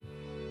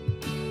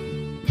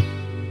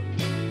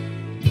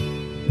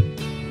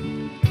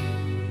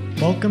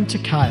Welcome to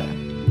Kaya,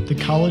 the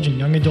college and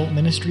young adult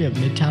ministry of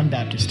Midtown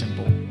Baptist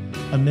Temple,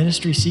 a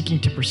ministry seeking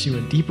to pursue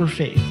a deeper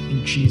faith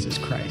in Jesus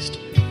Christ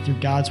through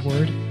God's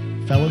Word,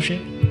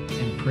 fellowship,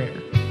 and prayer.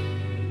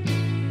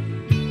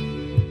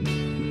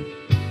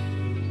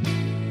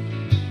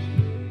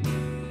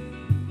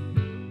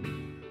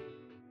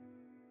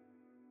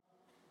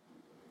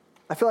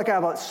 I feel like I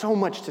have so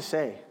much to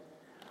say.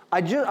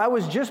 I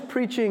was just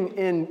preaching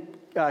in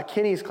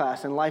Kenny's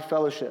class in Life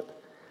Fellowship.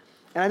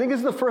 And I think this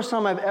is the first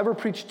time I've ever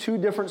preached two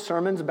different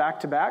sermons back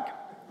to back.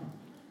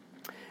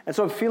 And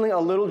so I'm feeling a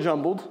little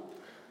jumbled.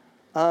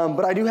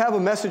 But I do have a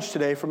message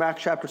today from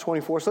Acts chapter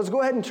 24. So let's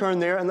go ahead and turn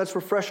there and let's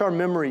refresh our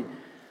memory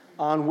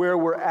on where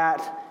we're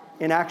at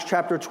in Acts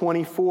chapter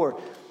 24.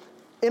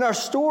 In our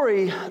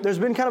story, there's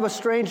been kind of a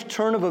strange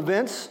turn of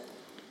events.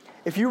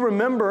 If you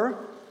remember,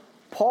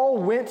 Paul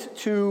went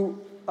to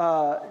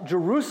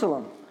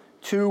Jerusalem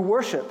to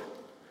worship.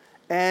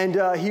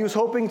 And he was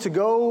hoping to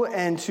go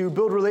and to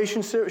build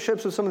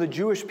relationships with some of the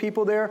Jewish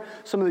people there,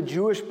 some of the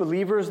Jewish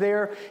believers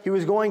there. He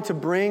was going to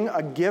bring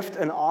a gift,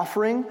 an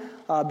offering,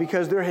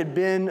 because there had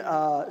been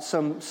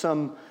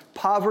some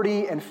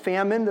poverty and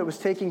famine that was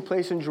taking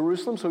place in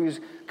Jerusalem. So he was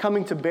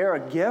coming to bear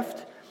a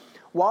gift.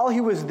 While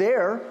he was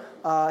there,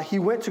 he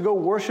went to go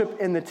worship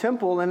in the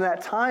temple. And at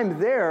that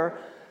time there,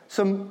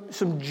 some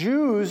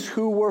Jews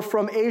who were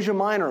from Asia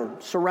Minor,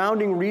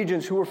 surrounding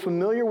regions, who were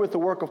familiar with the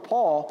work of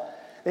Paul,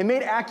 they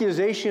made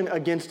accusation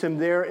against him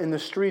there in the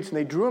streets, and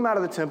they drew him out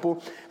of the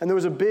temple, and there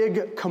was a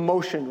big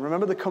commotion.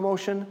 Remember the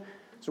commotion?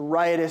 It's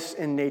riotous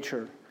in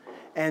nature.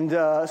 And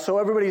so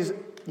everybody's,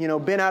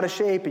 been out of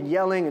shape and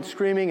yelling and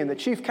screaming, and the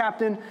chief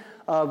captain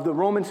of the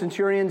Roman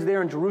centurions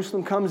there in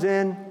Jerusalem comes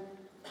in,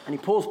 and he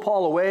pulls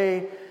Paul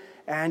away,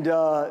 and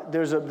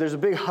there's a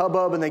big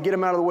hubbub, and they get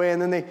him out of the way, and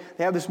then they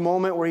have this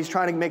moment where he's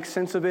trying to make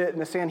sense of it,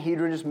 and the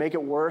Sanhedrin just make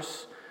it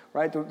worse.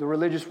 Right, the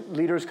religious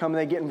leaders come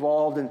and they get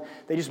involved and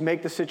they just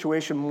make the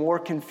situation more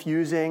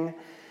confusing.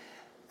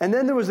 And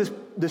then there was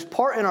this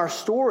part in our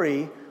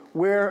story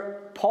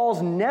where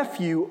Paul's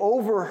nephew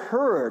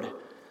overheard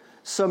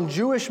some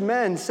Jewish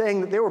men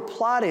saying that they were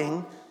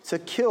plotting to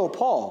kill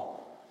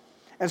Paul.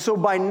 And so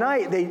by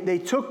night they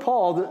took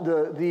Paul,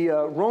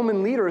 the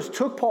Roman leaders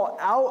took Paul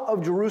out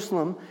of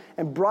Jerusalem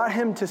and brought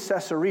him to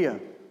Caesarea.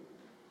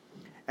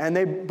 And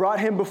they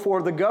brought him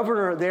before the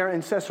governor there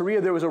in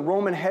Caesarea. There was a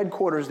Roman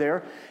headquarters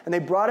there. And they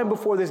brought him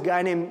before this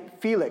guy named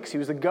Felix. He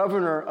was the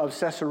governor of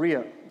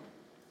Caesarea.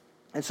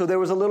 And so there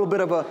was a little bit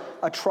of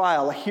a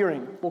trial, a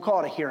hearing. We'll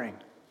call it a hearing.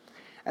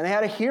 And they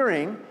had a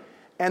hearing,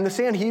 and the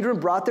Sanhedrin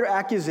brought their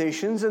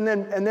accusations. And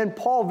then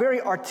Paul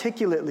very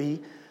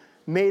articulately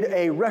made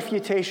a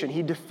refutation.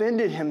 He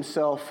defended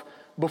himself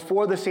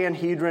before the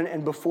Sanhedrin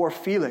and before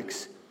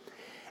Felix.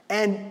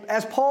 And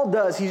as Paul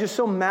does, he's just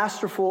so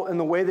masterful in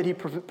the way that he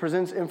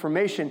presents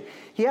information.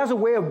 He has a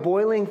way of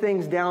boiling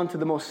things down to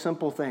the most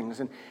simple things.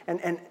 And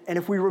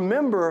if we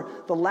remember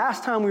the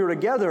last time we were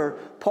together,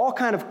 Paul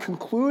kind of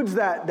concludes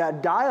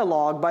that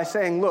dialogue by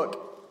saying,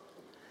 look,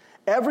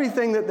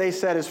 everything that they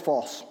said is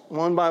false.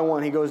 One by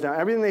one, he goes down.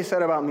 Everything they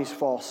said about me is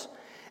false.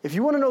 If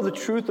you want to know the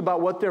truth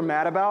about what they're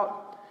mad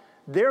about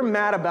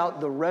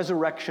the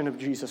resurrection of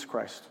Jesus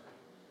Christ.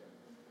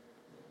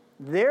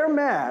 They're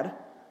mad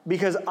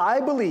because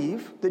I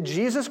believe that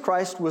Jesus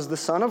Christ was the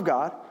Son of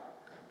God,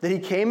 that he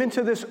came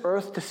into this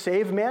earth to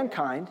save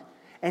mankind,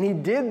 and he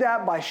did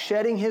that by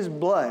shedding his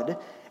blood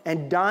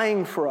and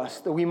dying for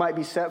us that we might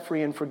be set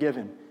free and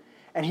forgiven.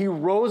 And he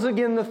rose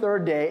again the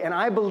third day, and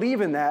I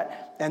believe in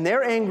that, and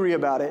they're angry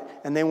about it,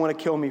 and they want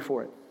to kill me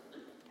for it.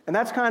 And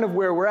that's kind of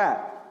where we're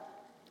at.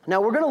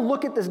 Now, we're going to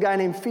look at this guy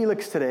named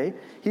Felix today.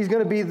 He's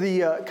going to be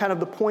the kind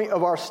of the point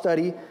of our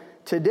study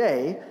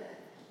today.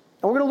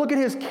 And we're going to look at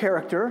his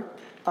character,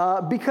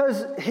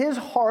 because his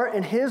heart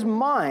and his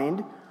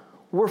mind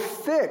were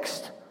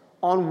fixed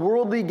on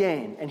worldly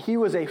gain. And he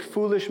was a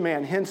foolish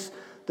man. Hence,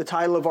 the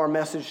title of our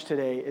message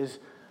today is,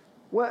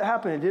 what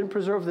happened? It didn't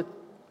preserve the...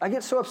 I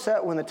get so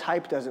upset when the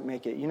type doesn't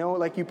make it.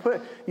 Like you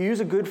use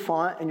a good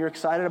font and you're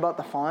excited about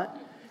the font,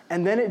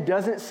 and then it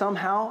doesn't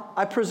somehow...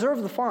 I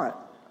preserved the font.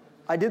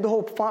 I did the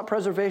whole font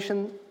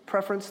preservation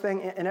preference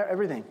thing and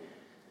everything.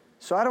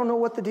 So I don't know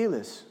what the deal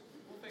is.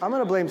 I'm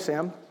going to blame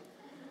Sam.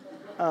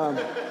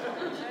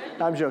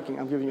 I'm joking.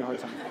 I'm giving you a hard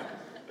time.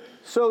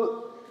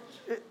 So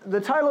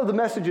the title of the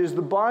message is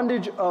The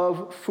Bondage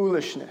of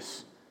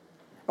Foolishness.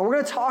 And we're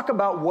going to talk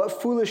about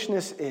what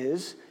foolishness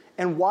is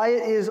and why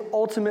it is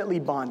ultimately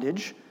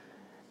bondage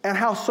and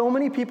how so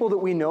many people that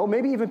we know,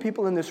 maybe even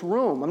people in this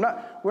room,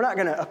 we're not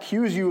going to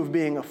accuse you of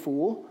being a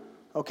fool,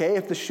 okay?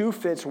 If the shoe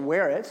fits,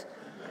 wear it.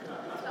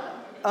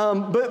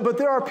 But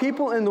there are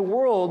people in the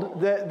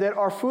world that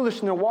are foolish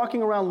and they're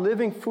walking around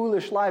living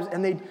foolish lives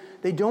and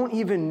they don't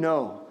even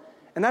know.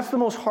 And that's the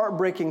most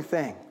heartbreaking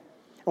thing.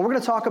 And we're going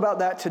to talk about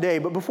that today.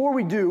 But before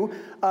we do,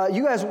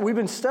 you guys, we've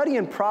been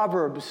studying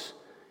Proverbs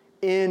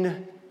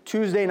in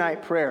Tuesday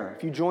night prayer.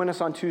 If you join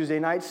us on Tuesday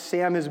nights,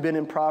 Sam has been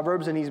in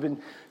Proverbs, and he's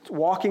been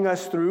walking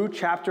us through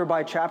chapter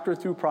by chapter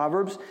through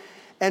Proverbs.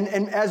 And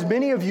as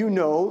many of you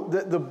know,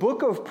 the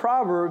book of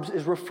Proverbs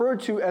is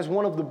referred to as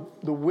one of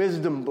the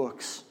wisdom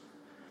books.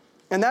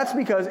 And that's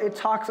because it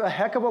talks a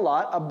heck of a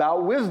lot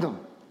about wisdom,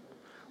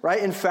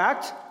 right? In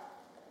fact,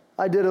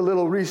 I did a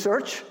little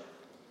research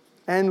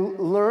and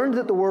learned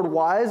that the word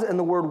wise and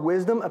the word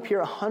wisdom appear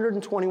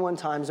 121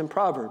 times in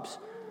Proverbs.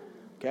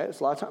 Okay,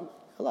 it's a lot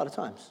of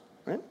times,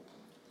 right?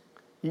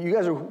 You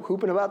guys are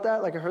hooping about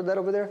that? Like I heard that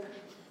over there?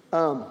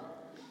 But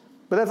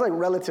that's like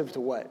relative to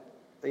what?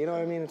 You know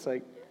what I mean? It's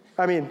like,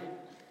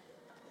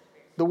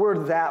 the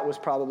word that was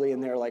probably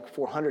in there like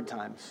 400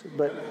 times,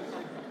 but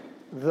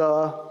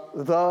the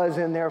is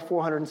in there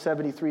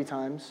 473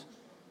 times.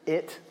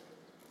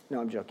 No,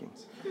 I'm joking.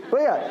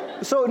 But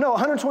yeah, so no,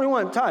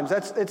 121 times.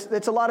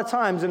 It's a lot of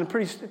times in a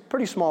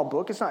pretty small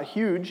book. It's not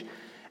huge.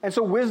 And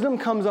so wisdom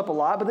comes up a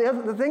lot.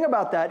 But the thing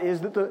about that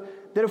is that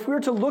if we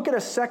were to look at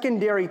a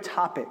secondary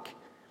topic,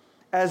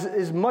 as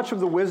is much of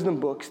the wisdom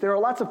books, there are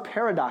lots of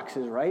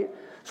paradoxes, right?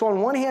 So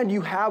on one hand,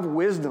 you have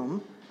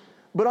wisdom,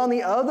 but on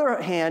the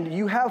other hand,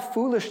 you have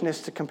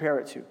foolishness to compare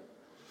it to.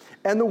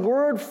 And the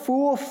word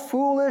fool,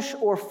 foolish,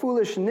 or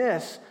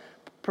foolishness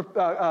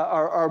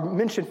are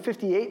mentioned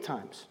 58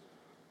 times.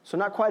 So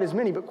not quite as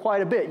many, but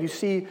quite a bit. You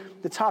see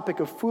the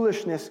topic of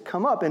foolishness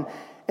come up. And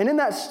in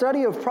that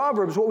study of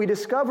Proverbs, what we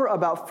discover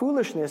about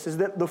foolishness is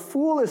that the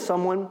fool is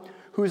someone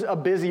who's a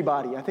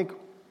busybody. I think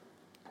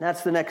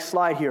that's the next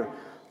slide here.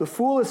 The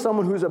fool is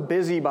someone who's a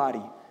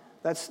busybody.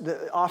 That's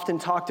often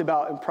talked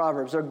about in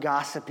Proverbs. They're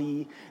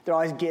gossipy. They're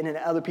always getting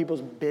into other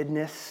people's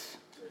business,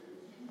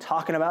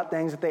 talking about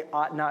things that they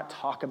ought not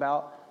talk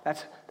about.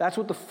 That's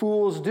what the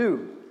fools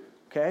do.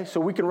 Okay,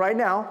 so we can right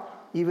now,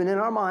 even in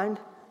our mind,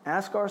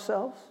 ask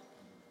ourselves,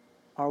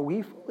 are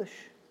we foolish?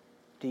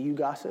 Do you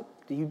gossip?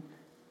 Do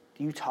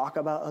you talk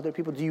about other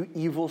people? Do you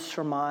evil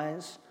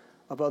surmise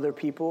of other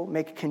people?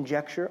 Make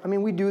conjecture?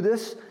 We do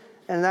this,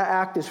 and that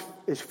act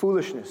is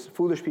foolishness.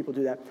 Foolish people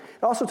do that.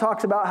 It also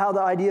talks about how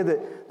the idea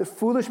that the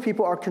foolish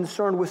people are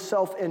concerned with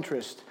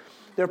self-interest.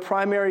 Their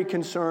primary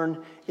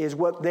concern is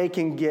what they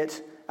can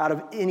get out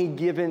of any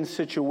given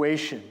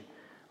situation.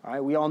 All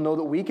right, we all know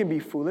that we can be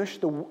foolish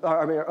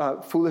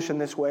in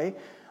this way.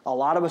 A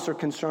lot of us are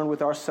concerned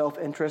with our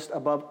self-interest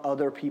above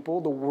other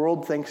people. The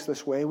world thinks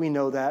this way. We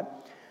know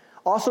that.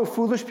 Also,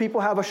 foolish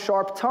people have a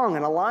sharp tongue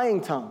and a lying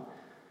tongue.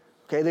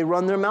 Okay, they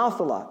run their mouth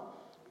a lot.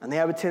 And they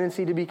have a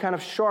tendency to be kind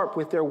of sharp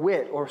with their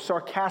wit or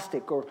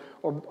sarcastic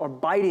or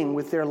biting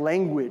with their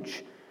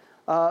language.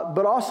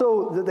 But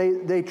also,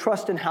 they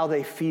trust in how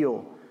they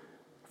feel,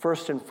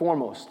 first and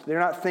foremost. They're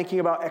not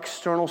thinking about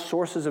external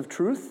sources of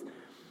truth.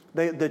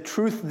 The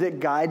truth that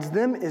guides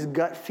them is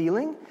gut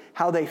feeling,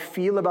 how they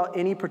feel about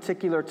any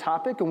particular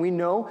topic. And we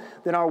know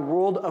that in our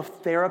world of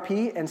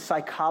therapy and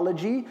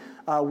psychology,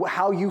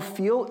 how you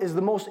feel is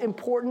the most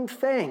important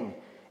thing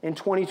in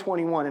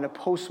 2021. In a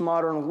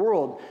postmodern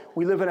world,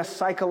 we live in a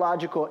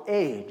psychological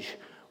age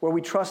where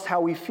we trust how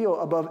we feel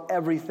above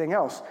everything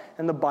else.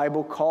 And the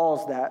Bible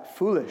calls that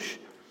foolish.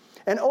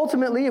 And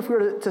ultimately, if we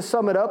were to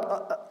sum it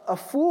up, a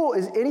fool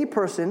is any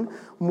person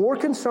more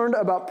concerned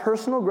about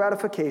personal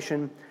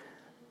gratification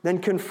than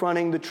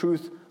confronting the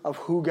truth of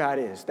who God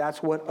is.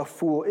 That's what a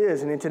fool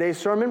is. And in today's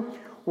sermon,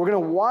 we're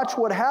going to watch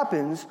what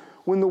happens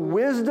when the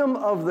wisdom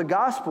of the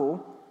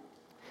gospel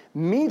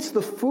meets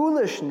the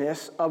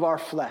foolishness of our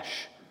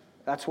flesh.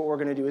 That's what we're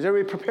going to do. Is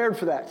everybody prepared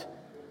for that?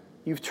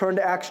 You've turned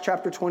to Acts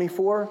chapter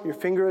 24. Your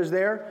finger is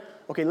there.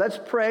 Okay, let's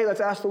pray. Let's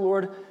ask the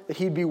Lord that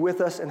He'd be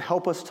with us and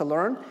help us to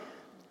learn.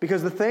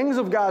 Because the things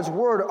of God's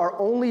word are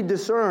only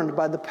discerned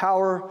by the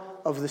power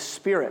of the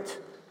Spirit.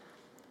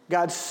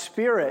 God's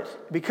Spirit,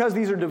 because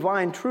these are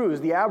divine truths,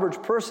 the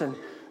average person,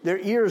 their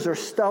ears are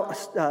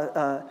stuffed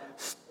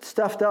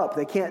up.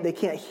 They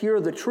can't hear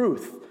the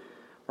truth,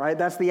 right?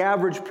 That's the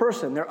average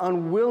person. They're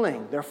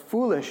unwilling. They're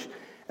foolish.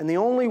 And the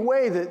only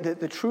way that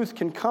the truth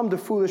can come to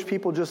foolish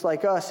people just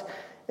like us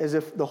is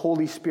if the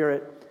Holy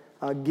Spirit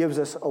gives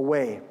us a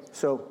way.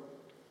 So,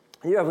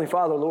 dear Heavenly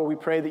Father, Lord, we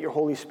pray that your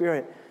Holy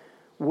Spirit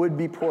would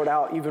be poured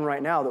out even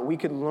right now, that we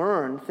could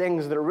learn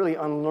things that are really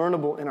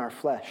unlearnable in our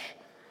flesh.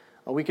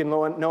 We can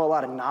know a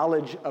lot of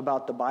knowledge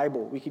about the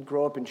Bible. We could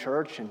grow up in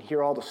church and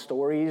hear all the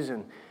stories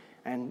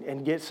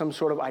and get some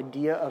sort of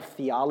idea of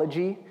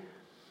theology.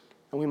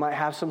 And we might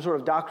have some sort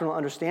of doctrinal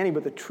understanding,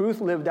 but the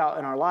truth lived out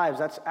in our lives,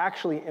 that's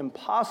actually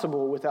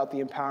impossible without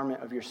the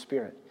empowerment of your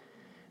Spirit.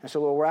 And so,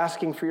 Lord, we're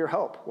asking for your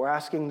help. We're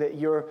asking that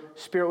your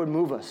Spirit would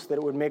move us, that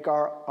it would make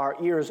our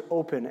ears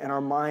open and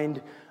our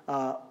mind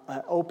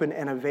open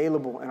and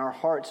available and our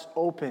hearts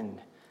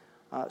open.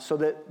 So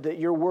that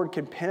your word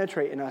can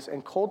penetrate in us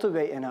and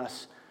cultivate in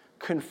us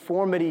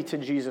conformity to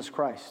Jesus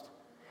Christ.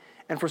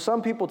 And for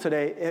some people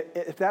today,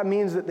 if that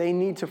means that they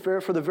need to,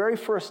 for the very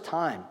first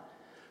time,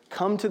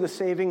 come to the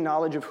saving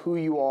knowledge of who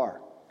you are.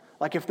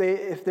 Like if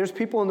there's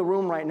people in the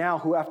room right now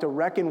who have to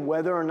reckon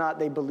whether or not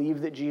they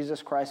believe that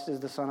Jesus Christ is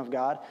the Son of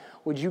God,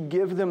 would you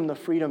give them the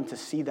freedom to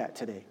see that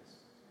today?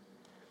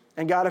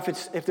 And God,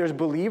 if there's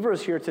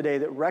believers here today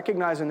that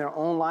recognize in their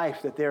own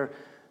life that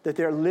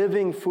they're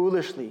living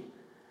foolishly,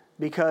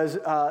 because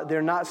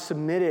they're not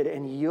submitted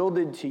and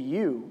yielded to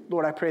you,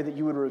 Lord, I pray that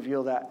you would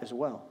reveal that as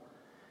well.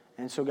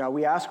 And so, God,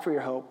 we ask for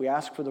your help. We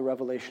ask for the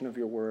revelation of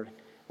your word. And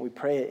we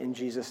pray it in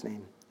Jesus'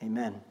 name.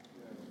 Amen.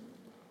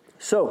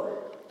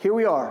 So, here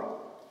we are.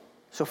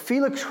 So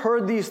Felix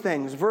heard these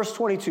things. Verse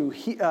 22,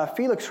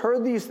 Felix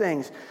heard these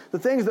things, the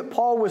things that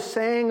Paul was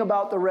saying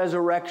about the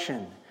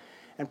resurrection.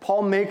 And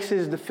Paul makes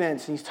his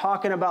defense. And he's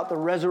talking about the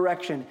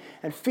resurrection.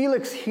 And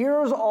Felix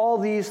hears all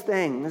these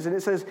things. And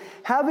it says,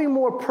 having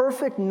more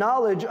perfect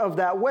knowledge of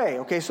that way.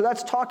 Okay, so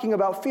that's talking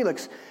about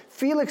Felix.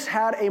 Felix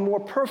had a more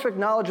perfect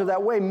knowledge of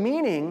that way,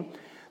 meaning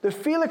that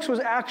Felix was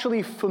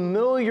actually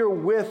familiar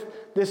with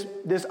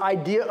this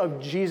idea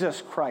of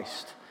Jesus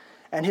Christ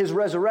and his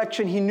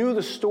resurrection. He knew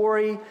the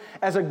story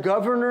as a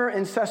governor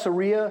in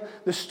Caesarea,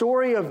 the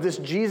story of this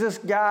Jesus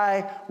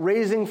guy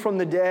raising from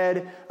the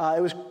dead.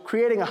 It was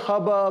creating a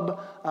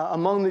hubbub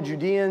among the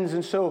Judeans.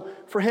 And so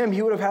for him,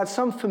 he would have had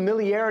some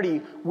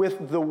familiarity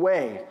with the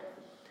way.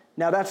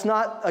 Now that's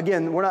not,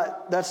 again,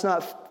 that's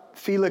not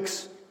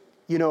Felix,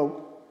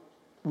 referencing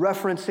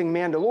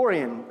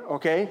Mandalorian,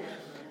 okay?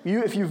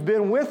 If you've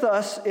been with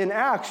us in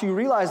Acts, you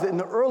realize that in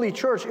the early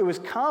church, it was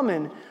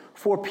common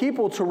for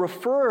people to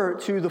refer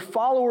to the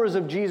followers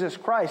of Jesus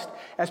Christ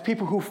as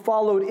people who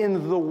followed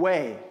in the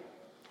way.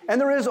 And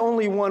there is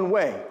only one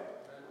way,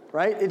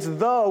 right? It's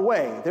the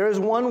way. There is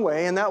one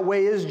way, and that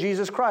way is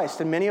Jesus Christ.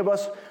 And many of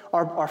us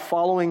are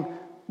following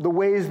the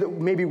ways that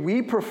maybe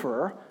we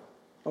prefer,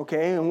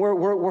 okay? And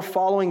we're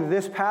following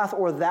this path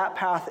or that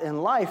path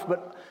in life.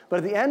 But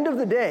at the end of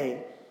the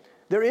day,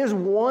 there is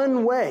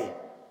one way,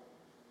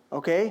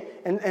 okay?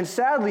 And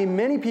sadly,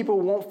 many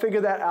people won't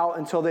figure that out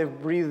until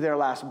they've breathed their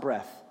last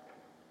breath.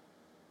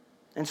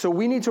 And so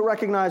we need to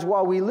recognize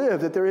while we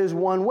live that there is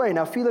one way.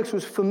 Now, Felix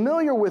was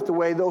familiar with the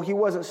way, though he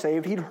wasn't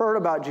saved. He'd heard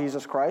about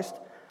Jesus Christ.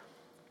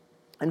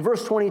 In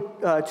verse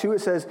 22,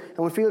 it says, and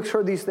when Felix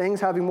heard these things,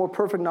 having more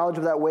perfect knowledge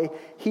of that way,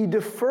 he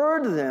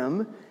deferred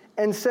them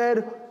and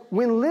said,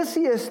 when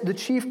Lysias, the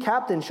chief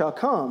captain, shall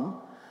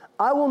come,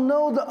 I will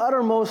know the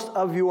uttermost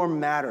of your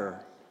matter.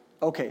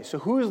 Okay, so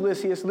who is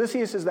Lysias?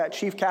 Lysias is that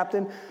chief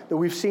captain that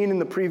we've seen in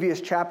the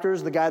previous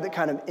chapters, the guy that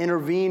kind of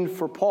intervened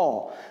for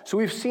Paul. So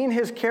we've seen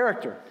his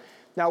character.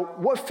 Now,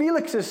 what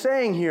Felix is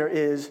saying here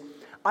is,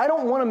 I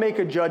don't want to make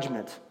a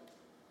judgment.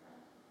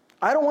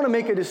 I don't want to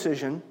make a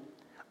decision.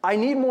 I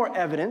need more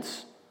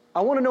evidence.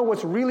 I want to know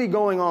what's really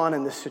going on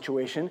in this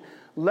situation.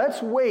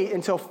 Let's wait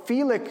until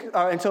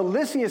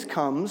Lysias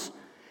comes,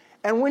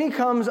 and when he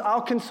comes,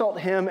 I'll consult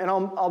him and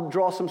I'll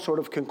draw some sort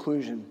of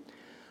conclusion.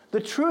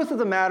 The truth of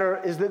the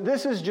matter is that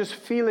this is just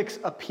Felix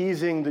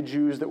appeasing the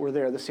Jews that were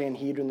there, the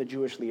Sanhedrin, the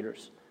Jewish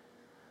leaders.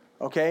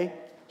 Okay?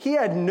 He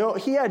had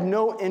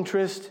no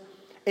interest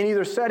in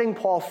either setting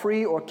Paul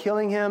free or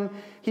killing him.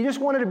 He just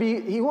wanted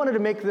to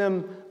make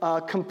them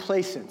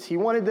complacent. He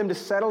wanted them to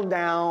settle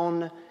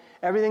down.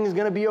 Everything's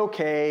going to be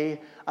okay.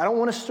 I don't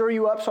want to stir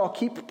you up, so I'll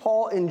keep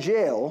Paul in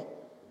jail.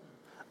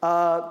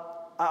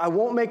 I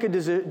won't make a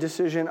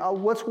decision.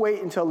 Let's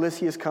wait until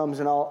Lysias comes,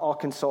 and I'll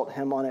consult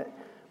him on it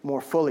more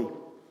fully.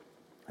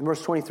 In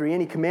verse 23,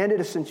 and he commanded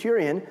a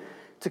centurion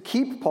to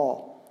keep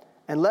Paul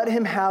and let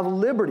him have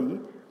liberty,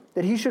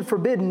 that he should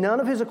forbid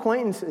none of his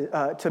acquaintances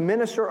to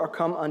minister or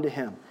come unto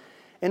him.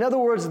 In other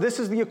words, this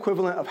is the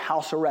equivalent of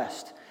house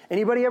arrest.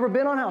 Anybody ever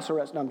been on house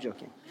arrest? No, I'm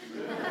joking.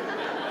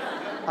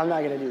 I'm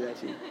not going to do that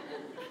to you.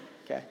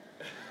 Okay.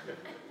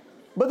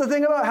 But the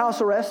thing about house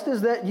arrest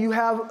is that you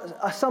have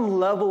some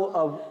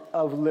level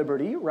of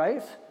liberty,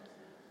 right?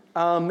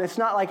 It's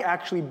not like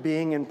actually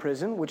being in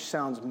prison, which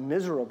sounds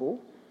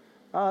miserable.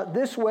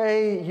 This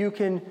way you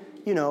can,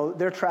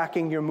 they're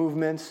tracking your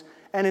movements.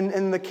 And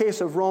in the case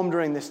of Rome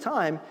during this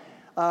time,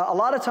 a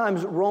lot of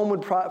times Rome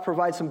would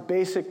provide some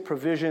basic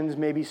provisions,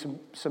 maybe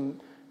some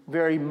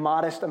very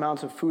modest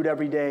amounts of food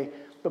every day.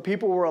 But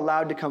people were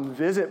allowed to come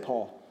visit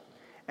Paul.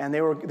 And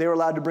they were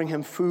allowed to bring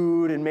him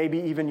food, and maybe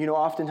even,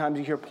 oftentimes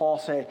you hear Paul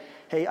say,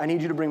 hey, I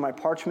need you to bring my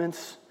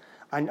parchments.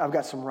 I've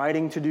got some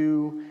writing to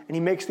do. And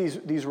he makes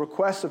these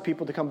requests of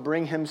people to come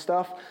bring him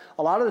stuff.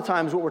 A lot of the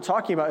times what we're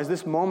talking about is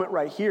this moment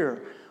right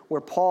here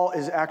where Paul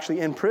is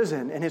actually in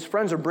prison and his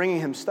friends are bringing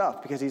him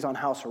stuff because he's on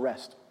house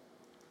arrest.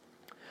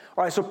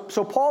 All right, so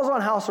Paul's on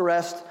house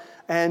arrest,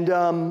 and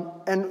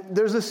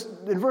there's this,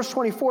 in verse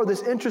 24,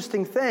 this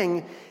interesting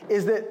thing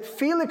is that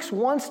Felix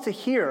wants to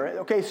hear,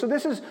 okay, so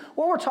this is,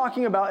 what we're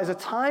talking about is a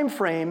time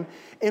frame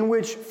in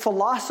which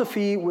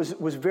philosophy was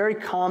very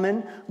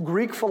common.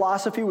 Greek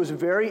philosophy was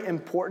very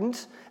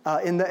important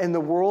in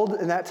the world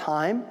in that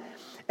time.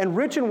 And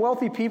rich and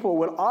wealthy people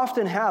would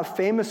often have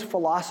famous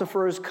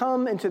philosophers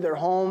come into their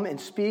home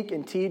and speak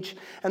and teach,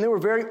 and they were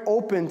very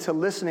open to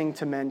listening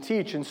to men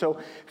teach. And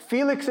so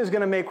Felix is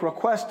going to make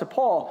requests to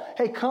Paul,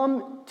 hey,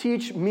 come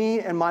teach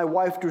me and my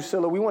wife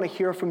Drusilla. We want to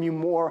hear from you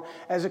more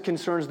as it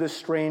concerns this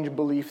strange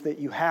belief that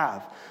you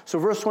have. So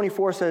verse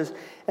 24 says,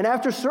 and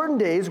after certain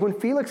days, when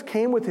Felix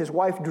came with his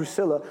wife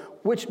Drusilla,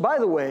 which, by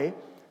the way,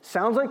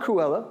 sounds like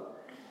Cruella,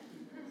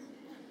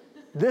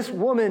 this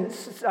woman,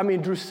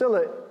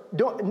 Drusilla,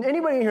 don't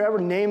anybody here ever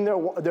name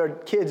their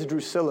kids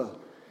Drusilla?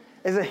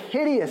 is a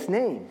hideous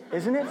name,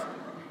 isn't it?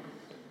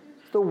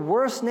 It's the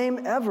worst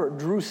name ever,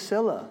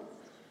 Drusilla.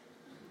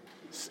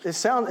 It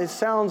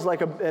sounds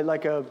like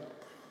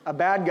a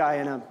bad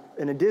guy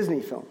in a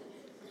Disney film.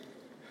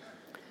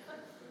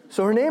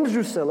 So her name's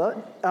Drusilla,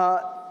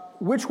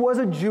 which was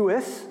a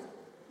Jewess,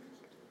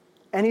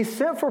 and he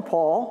sent for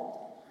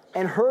Paul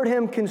and heard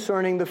him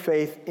concerning the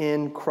faith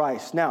in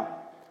Christ. Now,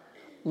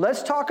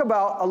 let's talk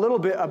a little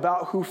bit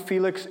about who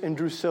Felix and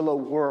Drusilla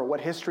were, what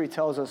history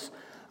tells us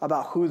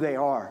about who they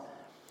are.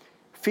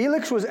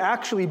 Felix was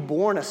actually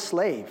born a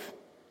slave,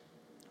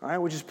 all right,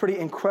 which is a pretty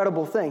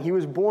incredible thing. He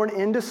was born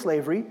into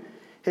slavery.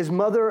 His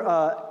mother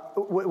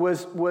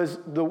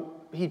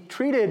he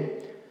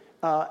treated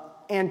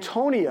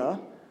Antonia,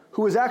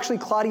 who was actually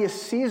Claudius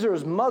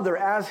Caesar's mother,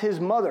 as his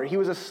mother. He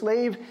was a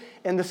slave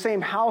in the same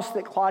house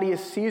that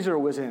Claudius Caesar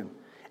was in,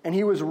 and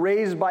he was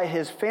raised by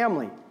his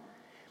family.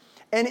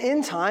 And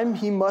in time,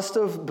 he must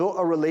have built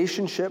a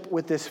relationship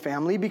with this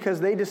family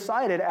because they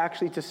decided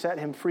actually to set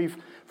him free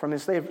from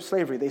his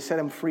slavery. They set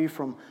him free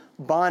from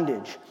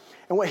bondage.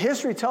 And what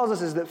history tells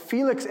us is that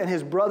Felix and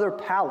his brother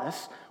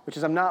Pallas, which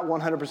is, I'm not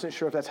 100%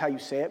 sure if that's how you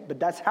say it, but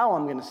that's how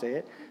I'm going to say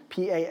it,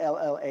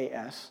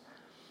 Pallas,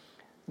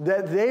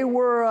 that they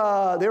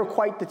were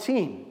quite the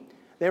team.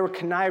 They were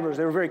connivers.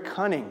 They were very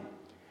cunning.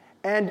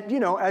 And,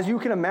 as you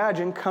can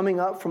imagine,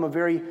 coming up from a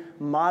very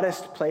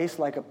modest place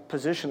like a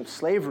position of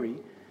slavery,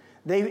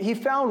 he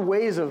found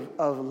ways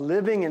of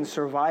living and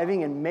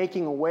surviving and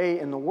making a way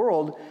in the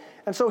world.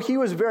 And so he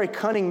was a very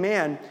cunning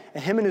man,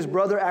 and him and his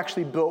brother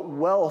actually built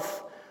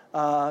wealth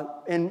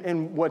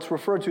in what's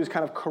referred to as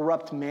kind of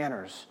corrupt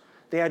manners.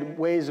 They had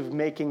ways of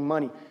making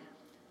money.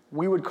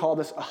 We would call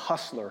this a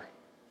hustler.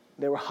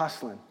 They were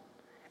hustling.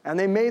 And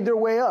they made their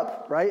way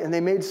up, right? And they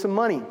made some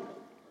money.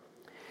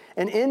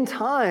 And in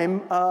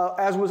time,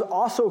 as was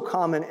also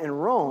common in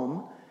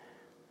Rome,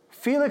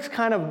 Felix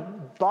kind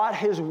of bought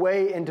his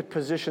way into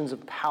positions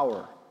of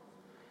power.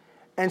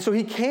 And so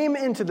he came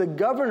into the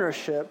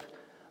governorship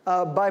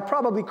by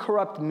probably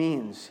corrupt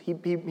means. He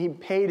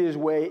paid his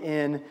way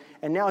in,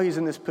 and now he's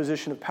in this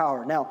position of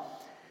power. Now,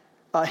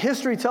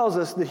 history tells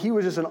us that he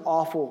was just an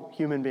awful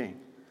human being,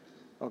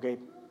 okay?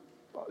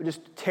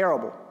 Just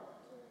terrible.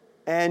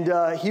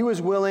 And he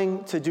was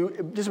willing to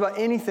do just about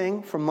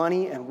anything for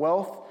money and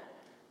wealth.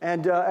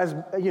 And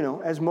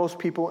as most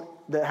people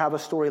that have a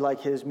story like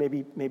his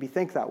maybe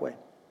think that way.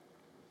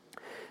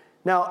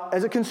 Now,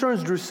 as it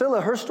concerns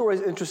Drusilla, her story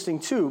is interesting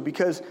too,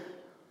 because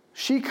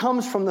she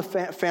comes from the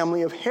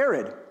family of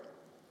Herod.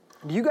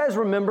 Do you guys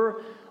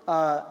remember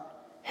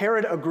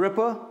Herod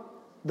Agrippa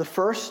the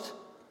First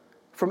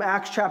from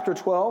Acts chapter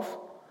 12?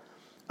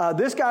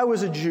 This guy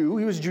was a Jew.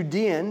 He was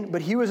Judean,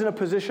 but he was in a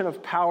position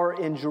of power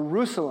in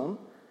Jerusalem,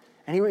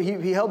 and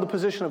he held the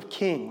position of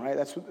king, right?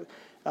 That's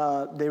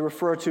what they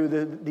refer to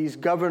these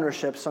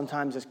governorships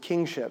sometimes as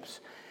kingships.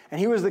 And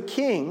he was the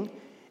king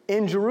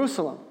in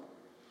Jerusalem.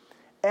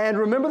 And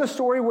remember the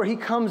story where he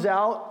comes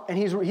out and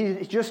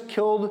he just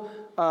killed,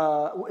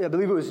 I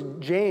believe it was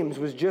James,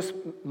 was just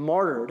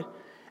martyred.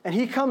 And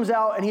he comes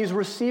out and he's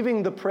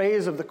receiving the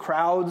praise of the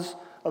crowds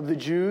of the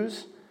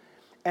Jews.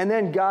 And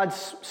then God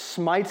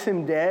smites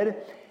him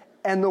dead,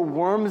 and the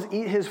worms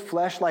eat his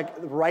flesh like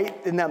right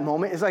in that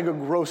moment. It's like a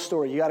gross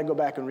story. You got to go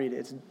back and read it.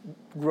 It's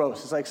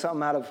gross. It's like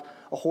something out of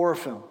a horror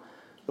film.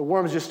 The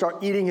worms just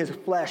start eating his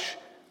flesh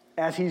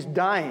as he's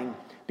dying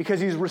because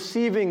he's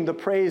receiving the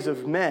praise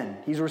of men.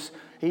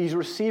 He's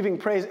receiving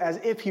praise as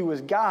if he was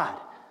God,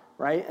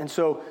 right? And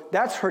so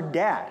that's her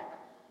dad,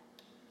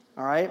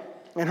 all right?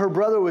 And her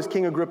brother was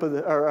King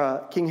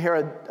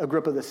Herod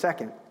Agrippa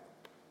II.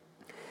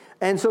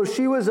 And so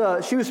she was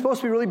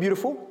supposed to be really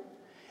beautiful.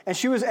 And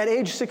she was, at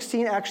age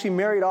 16, actually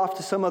married off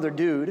to some other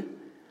dude.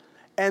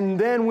 And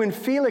then when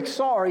Felix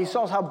saw her, he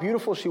saw how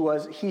beautiful she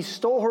was. He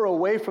stole her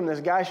away from this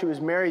guy she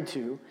was married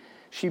to.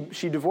 She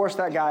divorced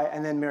that guy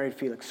and then married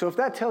Felix. So if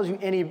that tells you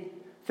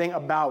anything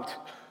about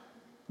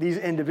these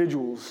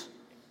individuals,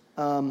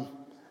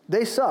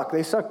 they suck.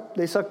 They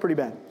suck pretty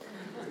bad.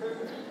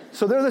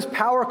 So they're this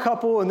power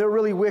couple, and they're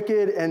really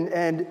wicked.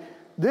 And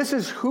this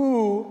is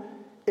who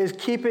is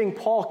keeping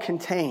Paul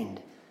contained.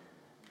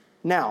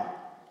 Now,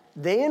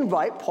 they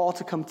invite Paul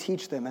to come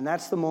teach them, and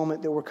that's the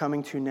moment that we're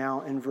coming to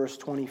now in verse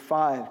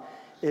 25,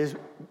 is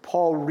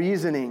Paul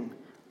reasoning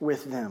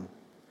with them.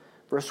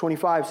 Verse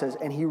 25 says,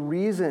 and he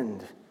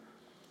reasoned.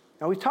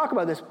 Now, we talk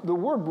about this. The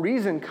word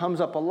reason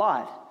comes up a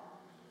lot,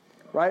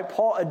 right?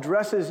 Paul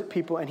addresses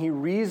people, and he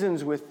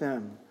reasons with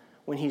them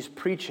when he's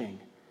preaching.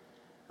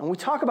 And when we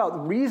talk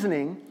about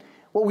reasoning,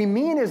 what we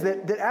mean is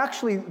that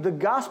actually the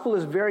gospel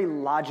is very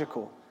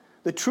logical.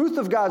 The truth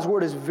of God's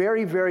word is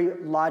very, very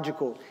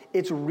logical.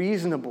 It's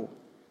reasonable.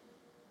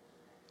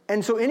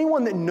 And so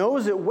anyone that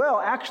knows it well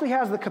actually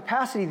has the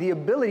capacity, the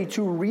ability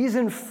to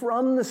reason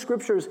from the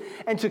scriptures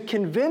and to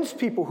convince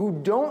people who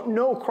don't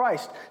know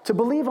Christ to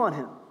believe on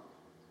him.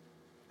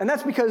 And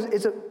that's because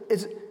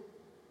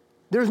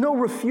there's no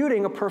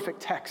refuting a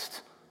perfect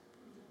text.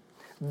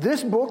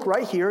 This book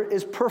right here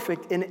is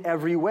perfect in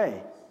every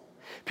way.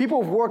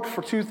 People have worked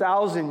for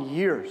 2,000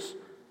 years.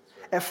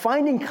 at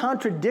finding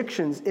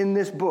contradictions in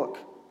this book,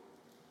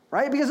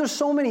 right? Because there's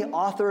so many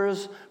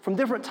authors from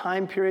different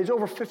time periods,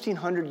 over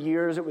 1,500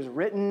 years it was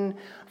written,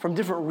 from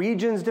different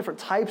regions, different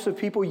types of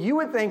people. You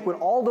would think when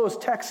all those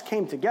texts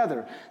came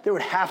together, there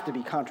would have to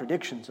be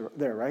contradictions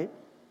there, right?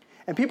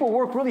 And people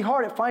work really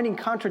hard at finding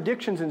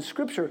contradictions in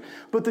Scripture.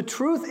 But the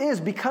truth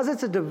is, because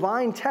it's a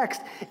divine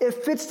text, it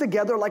fits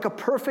together like a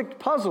perfect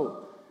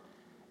puzzle.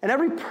 And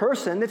every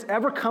person that's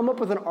ever come up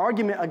with an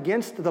argument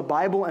against the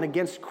Bible and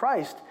against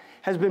Christ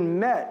has been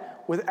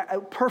met with a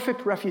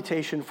perfect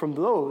refutation from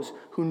those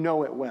who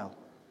know it well.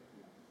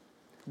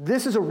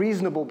 This is a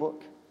reasonable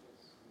book.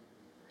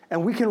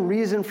 And we can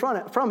reason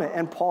from it.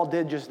 And Paul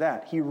did just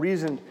that. He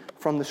reasoned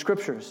from the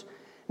Scriptures.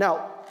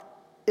 Now,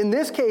 in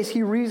this case,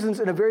 he reasons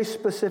in a very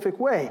specific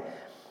way.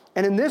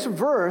 And in this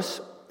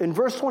verse, in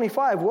verse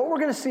 25, what we're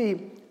going to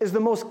see is the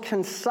most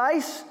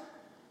concise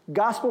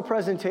gospel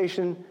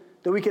presentation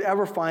that we could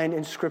ever find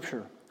in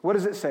Scripture. What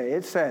does it say?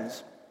 It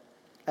says,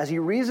 as he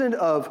reasoned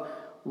of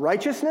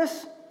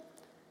righteousness,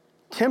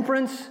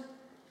 temperance,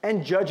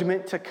 and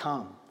judgment to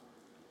come.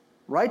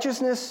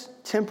 Righteousness,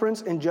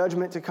 temperance, and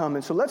judgment to come.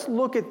 And so let's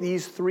look at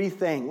these three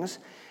things,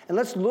 and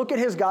let's look at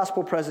his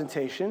gospel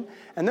presentation,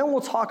 and then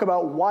we'll talk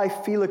about why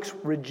Felix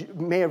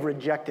may have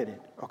rejected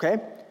it,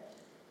 okay?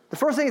 The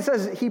first thing it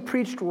says is he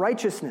preached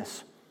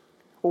righteousness.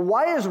 Well,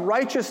 why is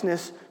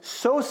righteousness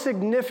so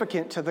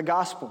significant to the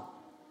gospel?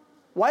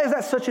 Why is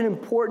that such an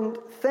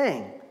important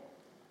thing?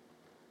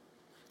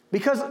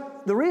 Because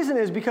the reason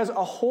is because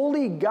a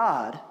holy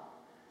God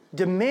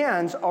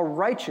demands a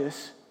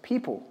righteous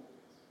people.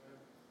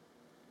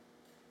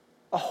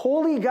 A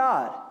holy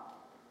God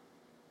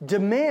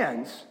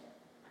demands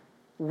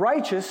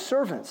righteous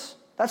servants.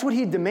 That's what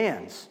he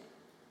demands.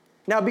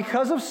 Now,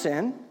 because of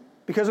sin,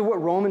 because of what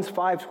Romans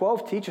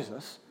 5:12 teaches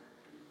us,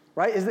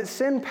 right, is that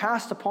sin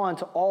passed upon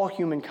to all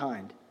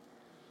humankind.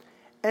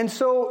 And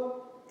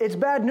so it's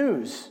bad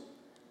news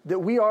that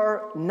we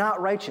are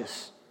not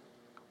righteous.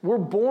 We're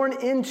born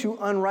into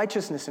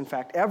unrighteousness, in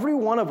fact. Every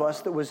one of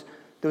us that was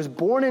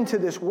born into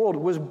this world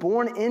was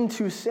born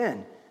into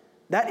sin.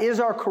 That is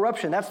our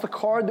corruption. That's the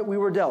card that we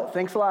were dealt.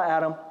 Thanks a lot,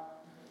 Adam.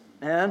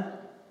 Man,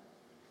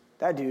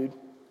 that dude,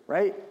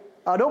 right?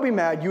 Don't be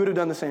mad. You would have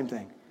done the same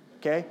thing,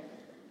 okay?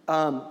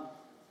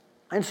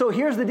 And so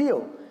here's the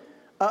deal.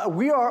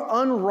 We are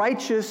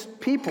unrighteous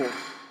people,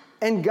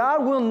 and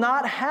God will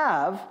not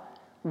have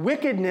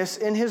wickedness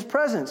in his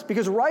presence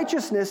because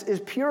righteousness is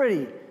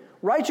purity.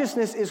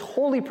 Righteousness is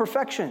holy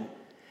perfection.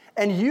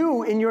 And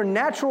you, in your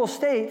natural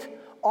state,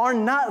 are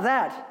not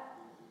that.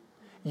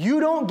 You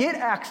don't get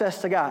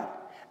access to God.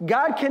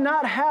 God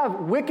cannot have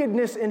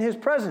wickedness in his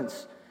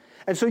presence.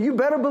 And so you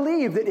better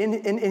believe that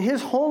in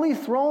his holy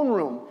throne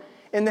room,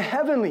 in the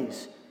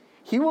heavenlies,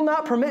 he will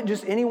not permit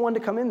just anyone to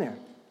come in there.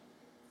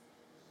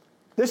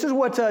 This is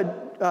what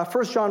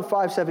 1 John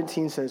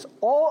 5:17 says.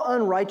 All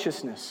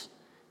unrighteousness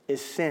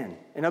is sin.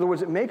 In other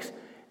words, it makes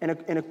an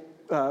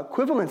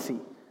equivalency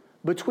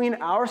between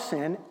our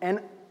sin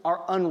and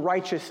our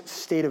unrighteous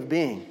state of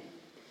being.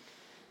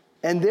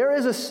 And there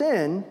is a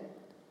sin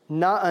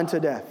not unto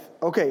death.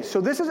 Okay, so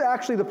this is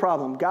actually the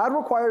problem. God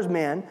requires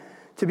man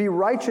to be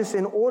righteous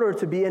in order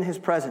to be in his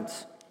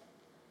presence.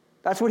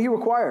 That's what he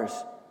requires.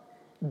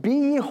 Be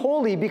ye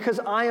holy because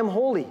I am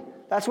holy.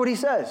 That's what he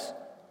says.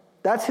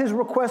 That's his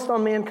request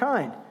on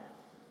mankind.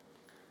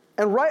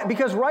 And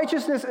because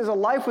righteousness is a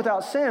life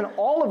without sin,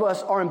 all of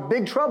us are in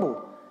big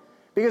trouble.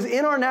 Because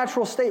in our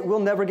natural state, we'll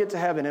never get to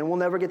heaven and we'll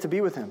never get to be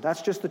with him.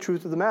 That's just the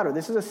truth of the matter.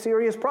 This is a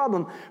serious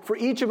problem for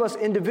each of us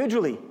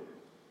individually.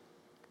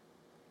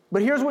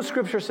 But here's what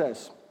Scripture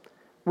says.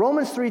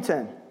 Romans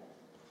 3:10.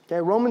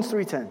 Okay, Romans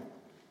 3:10.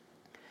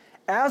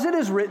 As it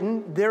is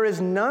written, there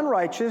is none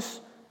righteous,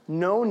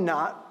 no,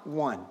 not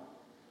one.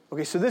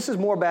 Okay, so this is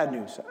more bad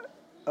news.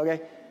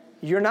 Okay?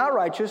 You're not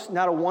righteous.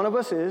 Not a one of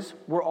us is.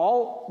 We're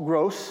all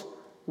gross,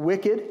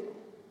 wicked.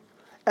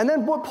 And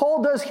then what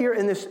Paul does here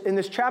in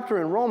this chapter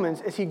in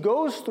Romans is he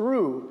goes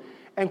through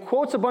and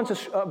quotes a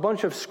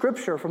bunch of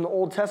scripture from the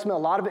Old Testament.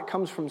 A lot of it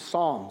comes from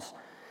Psalms.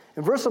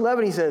 In verse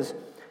 11 he says,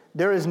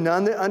 there is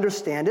none that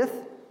understandeth.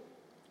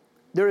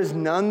 There is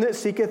none that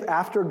seeketh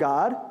after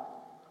God.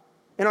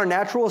 In our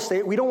natural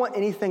state, we don't want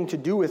anything to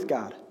do with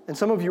God. And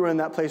some of you are in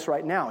that place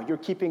right now. You're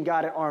keeping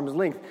God at arm's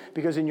length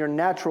because in your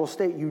natural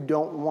state, you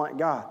don't want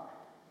God.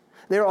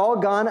 They're all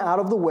gone out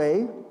of the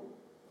way.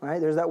 Right?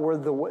 There's that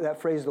word,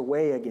 that phrase, the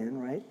way again,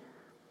 right?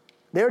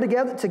 They're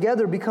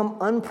together become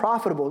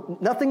unprofitable.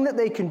 Nothing that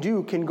they can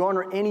do can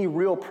garner any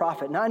real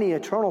profit, not any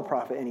eternal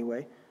profit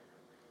anyway.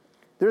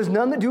 There's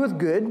none that doeth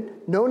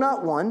good, no,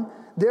 not one.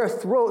 Their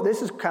throat,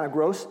 this is kind of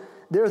gross,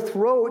 their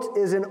throat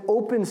is an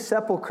open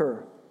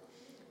sepulcher.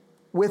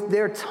 With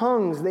their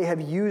tongues they have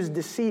used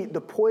deceit.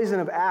 The poison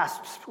of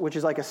asps, which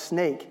is like a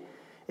snake,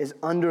 is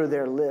under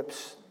their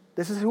lips.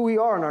 This is who we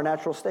are in our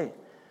natural state.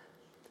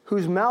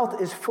 Whose mouth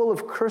is full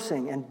of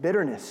cursing and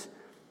bitterness.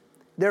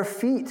 Their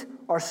feet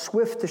are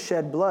swift to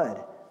shed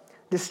blood.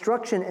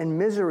 Destruction and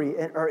misery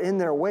are in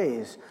their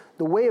ways.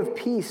 The way of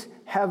peace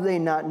have they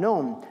not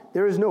known.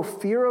 There is no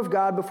fear of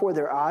God before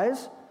their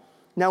eyes.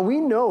 Now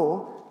we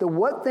know that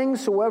what things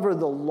soever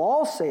the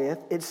law saith,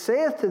 it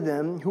saith to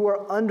them who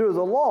are under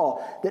the law,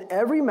 that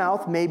every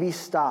mouth may be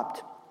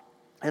stopped,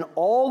 and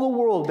all the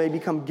world may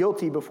become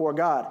guilty before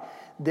God.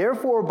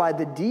 Therefore, by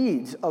the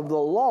deeds of the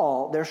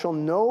law, there shall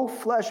no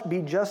flesh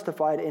be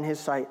justified in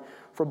his sight,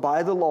 for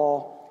by the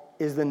law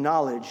is the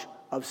knowledge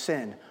of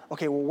sin.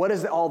 Okay, well, what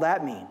does all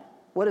that mean?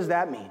 What does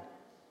that mean?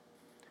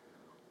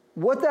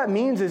 What that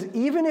means is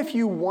even if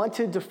you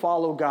wanted to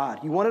follow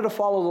God, you wanted to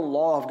follow the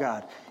law of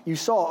God, you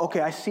saw, okay,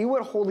 I see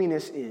what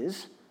holiness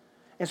is,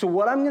 and so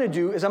what I'm going to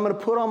do is I'm going to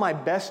put on my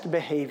best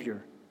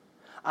behavior.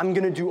 I'm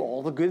going to do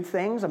all the good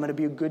things. I'm going to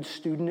be a good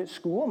student at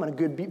school. I'm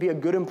going to be a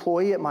good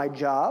employee at my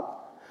job.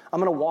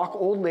 I'm going to walk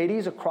old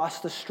ladies across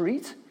the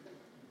street.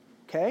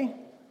 Okay?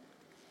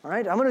 All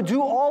right? I'm going to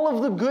do all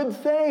of the good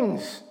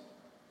things.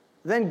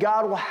 Then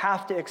God will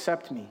have to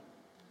accept me.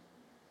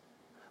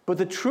 But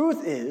the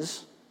truth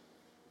is,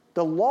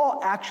 the law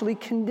actually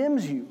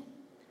condemns you.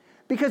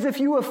 Because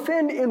if you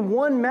offend in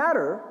one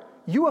matter,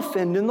 you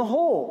offend in the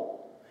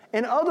whole.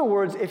 In other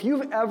words, if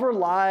you've ever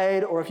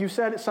lied or if you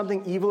said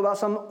something evil about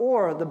someone,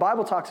 or the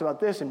Bible talks about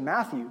this in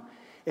Matthew,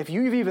 if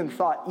you've even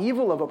thought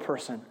evil of a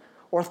person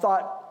or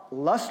thought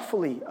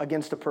lustfully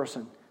against a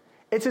person,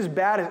 it's as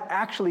bad as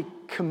actually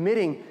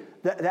committing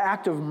the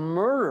act of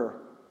murder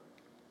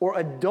or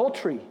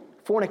adultery,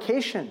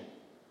 fornication,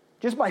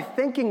 just by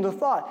thinking the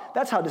thought.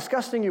 That's how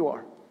disgusting you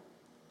are.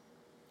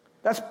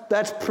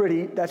 That's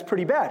pretty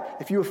bad.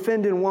 If you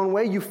offend in one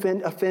way, you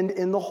offend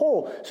in the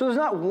whole. So there's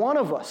not one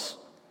of us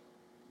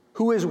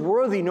who is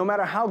worthy, no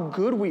matter how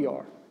good we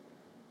are,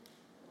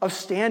 of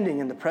standing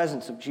in the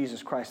presence of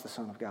Jesus Christ, the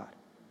Son of God.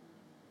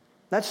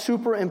 That's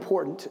super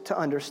important to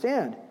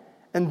understand.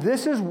 And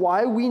this is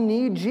why we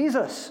need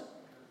Jesus.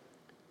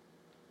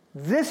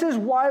 This is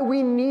why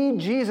we need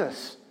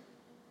Jesus.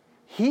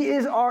 He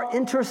is our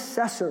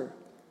intercessor.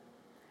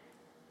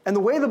 And the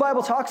way the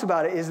Bible talks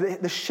about it is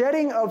that the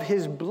shedding of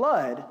his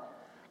blood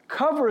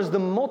covers the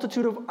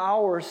multitude of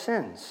our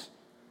sins.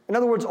 In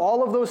other words,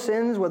 all of those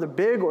sins, whether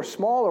big or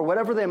small or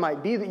whatever they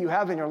might be that you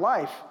have in your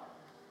life,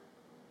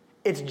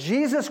 it's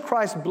Jesus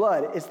Christ's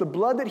blood. It's the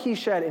blood that he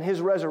shed in his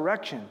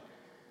resurrection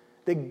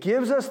that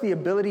gives us the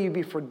ability to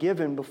be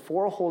forgiven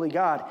before a holy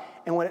God.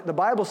 And what the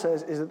Bible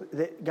says is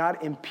that God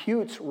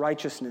imputes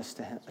righteousness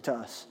to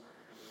us.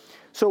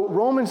 So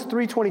Romans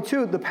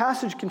 3:22, the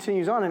passage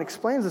continues on and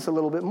explains this a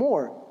little bit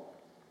more.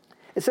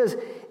 It says,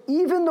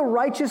 even the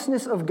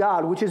righteousness of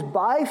God, which is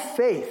by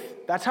faith,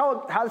 that's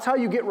how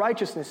you get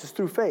righteousness, is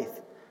through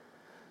faith,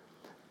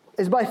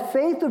 is by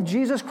faith of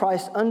Jesus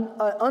Christ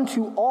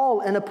unto all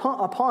and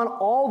upon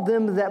all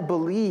them that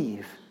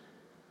believe.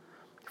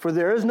 For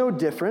there is no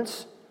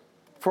difference,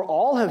 for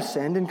all have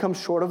sinned and come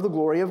short of the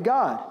glory of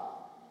God,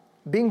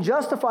 being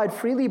justified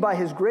freely by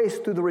his grace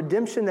through the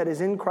redemption that is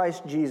in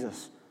Christ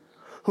Jesus,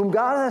 whom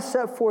God has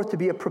set forth to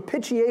be a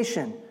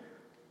propitiation,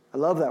 I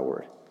love that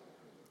word,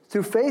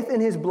 through faith in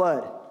his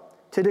blood,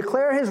 to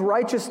declare his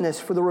righteousness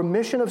for the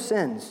remission of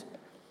sins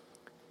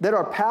that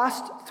are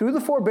passed through the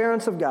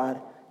forbearance of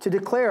God, to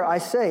declare, I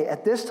say,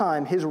 at this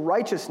time, his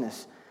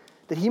righteousness,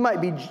 that he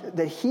might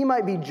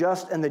be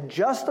just and the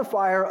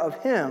justifier of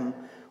him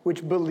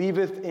which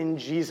believeth in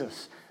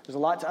Jesus. There's a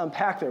lot to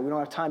unpack there. We don't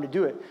have time to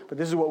do it, but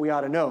this is what we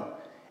ought to know,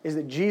 is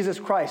that Jesus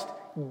Christ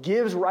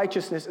gives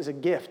righteousness as a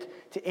gift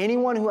to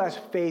anyone who has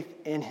faith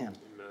in him.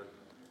 Amen.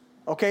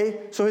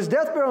 Okay? So his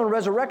death, burial, and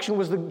resurrection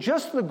was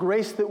just the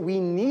grace that we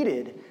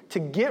needed to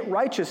get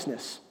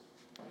righteousness.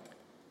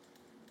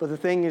 But the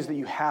thing is that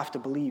you have to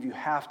believe. You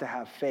have to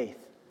have faith.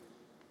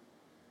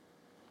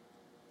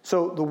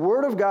 So the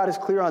Word of God is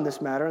clear on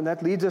this matter, and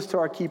that leads us to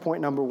our key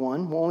point number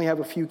 1. We'll only have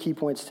a few key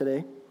points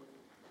today.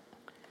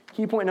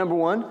 Key point number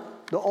 1,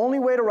 the only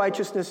way to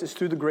righteousness is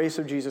through the grace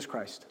of Jesus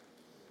Christ.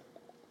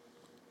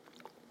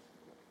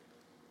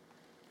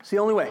 It's the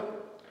only way.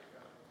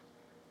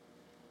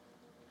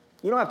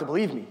 You don't have to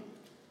believe me.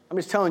 I'm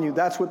just telling you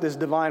that's what this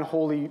divine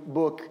holy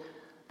book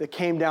that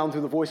came down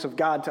through the voice of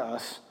God to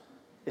us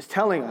is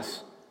telling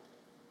us.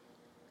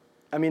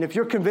 I mean, if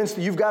you're convinced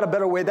that you've got a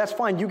better way, that's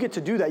fine. You get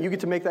to do that. You get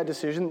to make that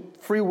decision.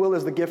 Free will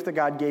is the gift that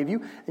God gave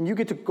you, and you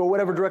get to go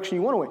whatever direction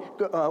you want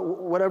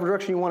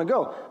to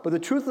go. But the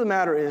truth of the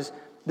matter is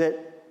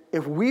that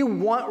if we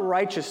want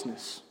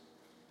righteousness,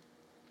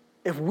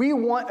 if we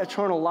want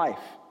eternal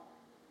life,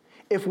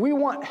 if we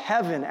want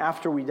heaven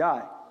after we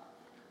die,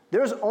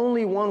 there's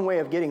only one way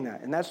of getting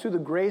that, and that's through the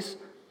grace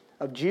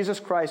of Jesus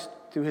Christ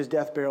through his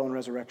death, burial, and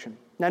resurrection.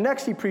 Now,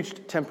 next he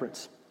preached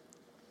temperance.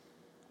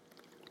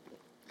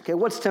 Okay,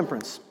 what's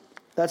temperance?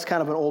 That's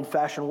kind of an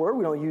old-fashioned word.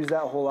 We don't use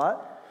that a whole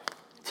lot.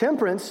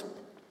 Temperance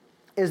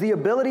is the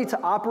ability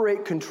to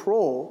operate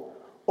control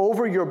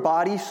over your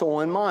body,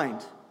 soul, and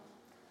mind.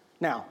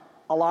 Now,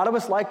 a lot of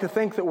us like to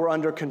think that we're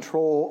under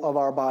control of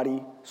our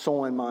body,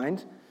 soul, and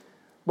mind,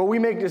 but we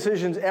make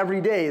decisions every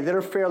day that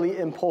are fairly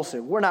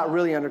impulsive. We're not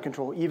really under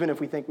control, even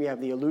if we think we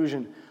have the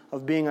illusion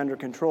of being under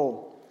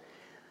control.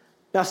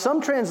 Now,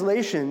 some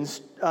translations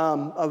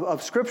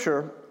of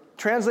Scripture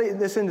translate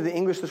this into the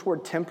English, this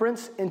word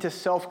temperance, into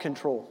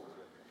self-control.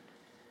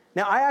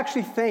 Now, I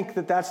actually think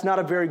that that's not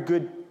a very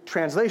good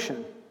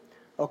translation,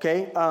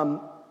 okay?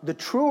 The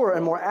truer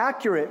and more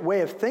accurate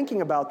way of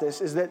thinking about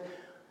this is that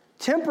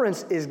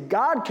temperance is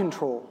God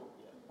control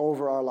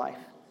over our life.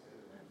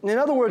 In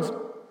other words,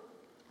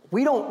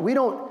 we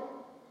don't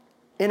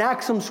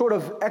enact some sort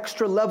of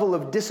extra level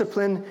of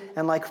discipline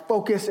and like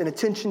focus and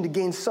attention to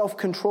gain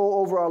self-control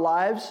over our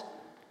lives.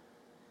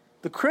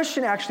 The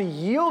Christian actually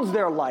yields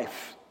their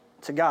life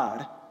to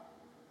God,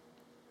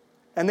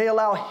 and they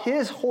allow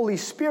His Holy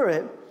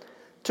Spirit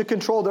to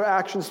control their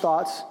actions,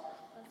 thoughts,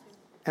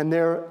 and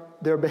their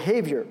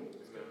behavior.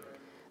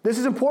 This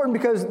is important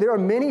because there are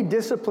many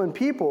disciplined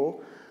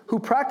people who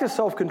practice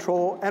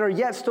self-control and are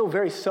yet still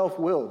very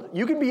self-willed.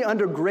 You can be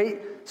under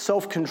great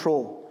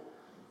self-control.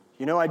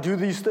 You know, I do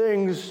these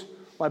things,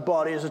 my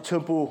body is a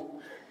temple,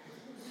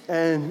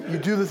 and you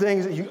do the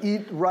things, that you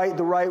eat right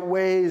the right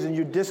ways, and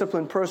you're a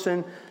disciplined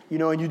person, you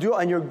know, and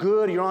you're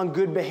good, you're on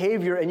good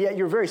behavior, and yet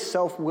you're a very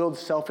self-willed,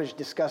 selfish,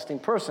 disgusting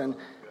person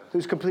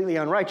who's completely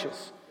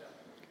unrighteous.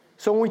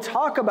 So when we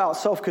talk about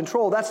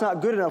self-control, that's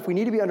not good enough. We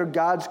need to be under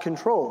God's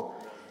control.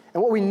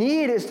 And what we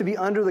need is to be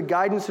under the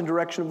guidance and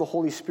direction of the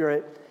Holy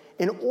Spirit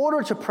in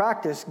order to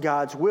practice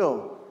God's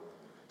will.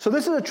 So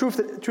this is a truth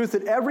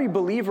that every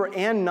believer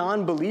and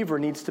non-believer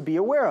needs to be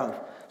aware of.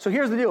 So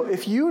here's the deal.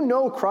 If you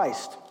know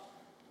Christ,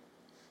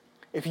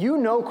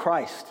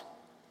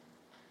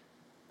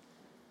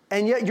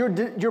 and yet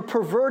you're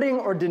perverting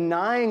or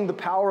denying the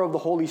power of the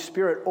Holy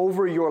Spirit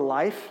over your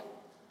life,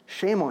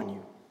 shame on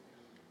you.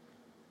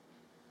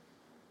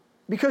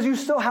 Because you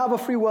still have a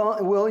free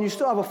will and you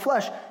still have a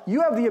flesh,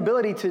 you have the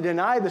ability to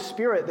deny the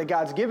Spirit that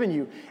God's given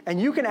you,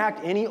 and you can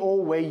act any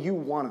old way you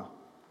want to.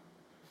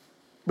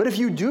 But if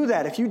you do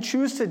that, if you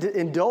choose to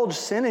indulge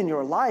sin in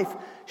your life,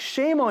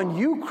 shame on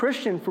you,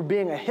 Christian, for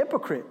being a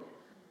hypocrite.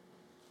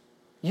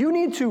 You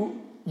need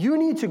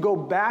to go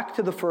back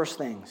to the first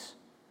things.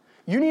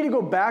 You need to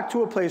go back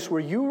to a place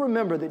where you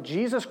remember that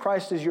Jesus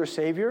Christ is your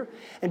Savior,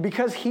 and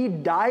because He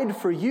died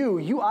for you,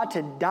 you ought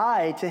to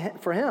die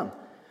for Him.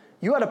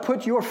 You ought to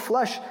put your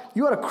flesh,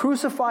 you ought to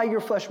crucify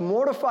your flesh,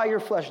 mortify your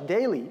flesh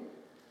daily,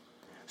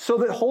 so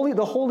that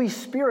the Holy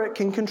Spirit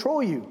can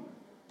control you.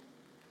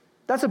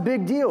 That's a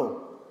big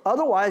deal.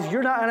 Otherwise,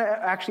 you're not going to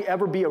actually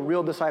ever be a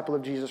real disciple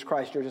of Jesus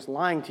Christ. You're just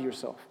lying to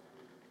yourself.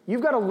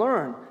 You've got to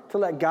learn to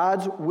let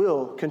God's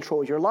will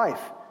control your life.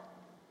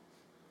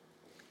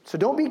 So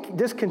don't be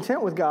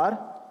discontent with God.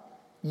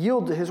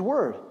 Yield to His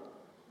word.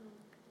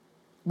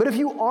 But if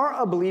you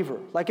are a believer,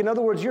 like in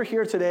other words, you're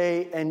here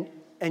today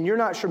and you're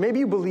not sure, maybe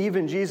you believe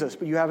in Jesus,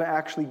 but you haven't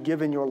actually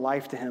given your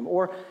life to Him.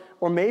 Or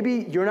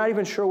maybe you're not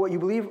even sure what you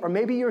believe. Or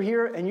maybe you're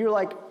here and you're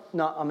like,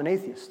 no, I'm an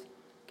atheist,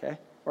 okay?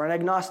 Or an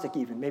agnostic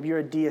even. Maybe you're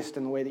a deist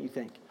in the way that you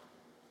think.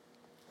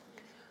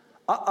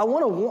 I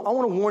want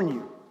to warn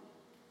you,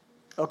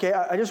 okay?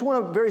 I just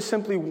want to very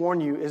simply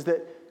warn you is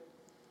that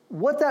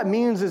what that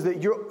means is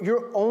that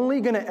you're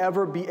only going to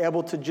ever be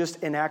able to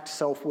just enact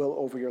self-will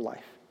over your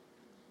life.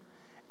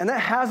 And that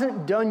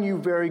hasn't done you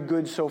very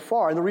good so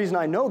far. And the reason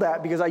I know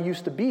that, because I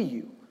used to be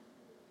you.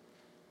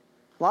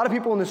 A lot of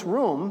people in this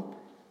room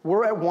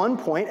were at one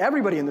point,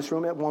 everybody in this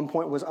room at one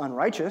point was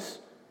unrighteous.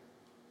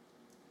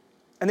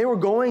 And they were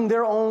going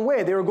their own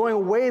way. They were going a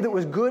way that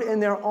was good in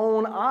their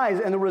own eyes.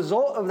 And the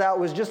result of that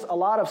was just a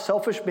lot of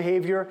selfish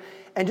behavior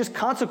and just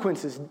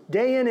consequences.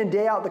 Day in and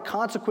day out, the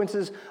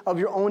consequences of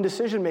your own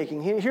decision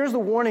making. Here's the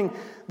warning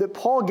that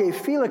Paul gave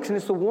Felix, and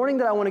it's the warning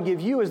that I want to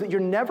give you, is that you're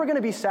never going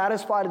to be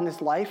satisfied in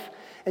this life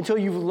until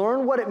you've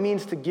learned what it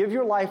means to give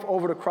your life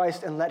over to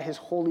Christ and let His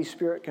Holy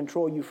Spirit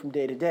control you from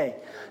day to day.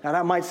 Now,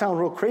 that might sound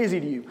real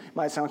crazy to you. It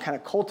might sound kind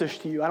of cultish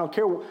to you. I don't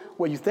care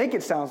what you think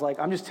it sounds like.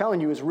 I'm just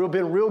telling you, it's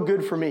been real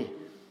good for me.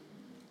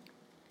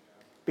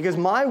 Because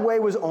my way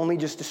was only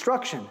just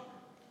destruction.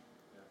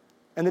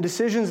 And the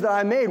decisions that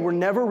I made were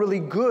never really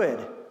good.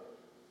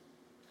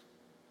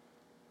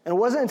 And it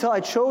wasn't until I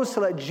chose to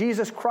let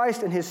Jesus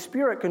Christ and His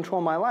Spirit control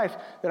my life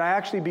that I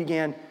actually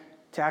began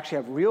to actually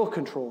have real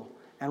control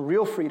and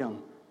real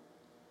freedom.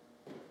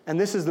 And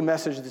this is the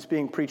message that's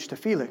being preached to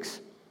Felix.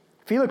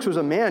 Felix was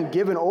a man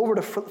given over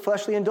to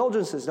fleshly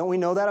indulgences. Don't we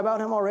know that about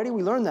him already?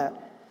 We learned that.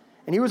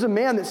 And he was a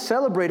man that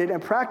celebrated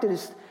and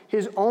practiced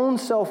his own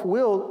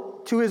self-will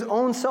to his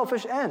own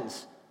selfish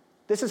ends.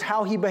 This is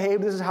how he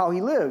behaved. This is how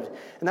he lived.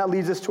 And that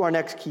leads us to our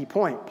next key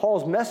point.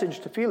 Paul's message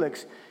to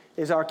Felix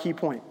is our key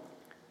point.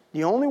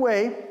 The only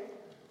way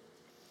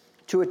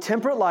to a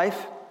temperate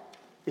life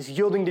is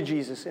yielding to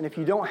Jesus. And if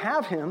you don't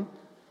have Him,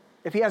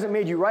 if He hasn't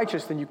made you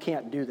righteous, then you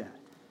can't do that.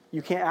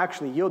 You can't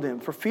actually yield to Him.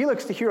 For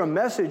Felix to hear a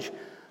message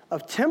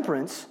of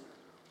temperance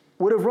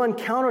would have run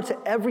counter to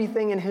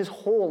everything in his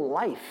whole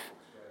life.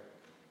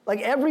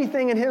 Like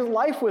everything in his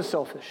life was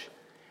selfish.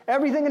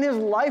 Everything in his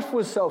life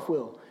was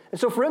self-will. And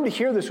so for him to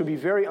hear this would be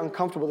very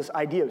uncomfortable, this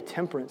idea of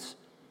temperance.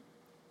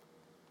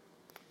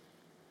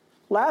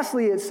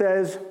 Lastly, it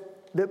says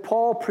that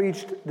Paul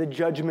preached the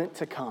judgment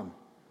to come.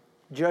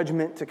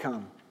 Judgment to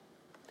come.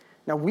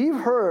 Now, we've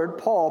heard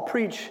Paul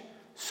preach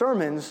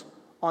sermons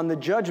on the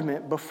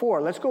judgment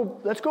before. Let's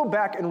go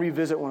back and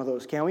revisit one of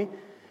those, can we?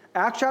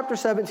 Acts chapter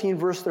 17,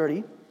 verse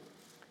 30.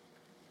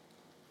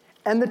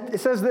 And it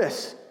says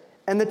this,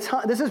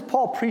 this is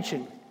Paul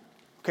preaching,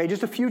 okay,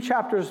 just a few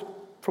chapters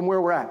from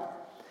where we're at.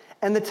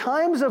 And the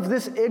times of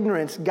this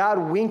ignorance God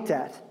winked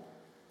at.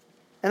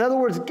 In other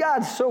words,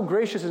 God's so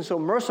gracious and so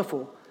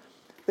merciful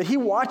that he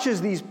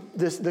watches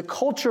the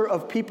culture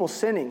of people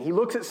sinning. He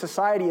looks at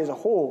society as a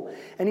whole,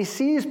 and he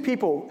sees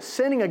people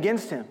sinning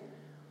against him.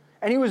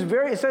 And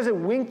it says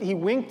he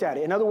winked at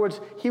it. In other words,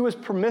 he was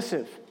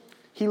permissive.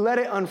 He let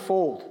it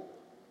unfold.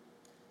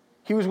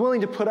 He was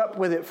willing to put up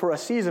with it for a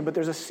season, but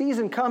there's a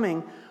season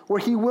coming where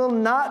he will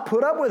not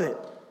put up with it.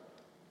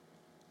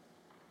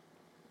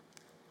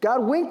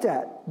 God winked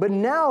at, but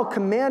now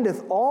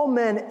commandeth all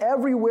men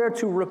everywhere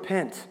to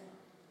repent.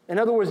 In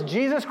other words,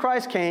 Jesus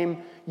Christ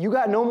came. You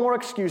got no more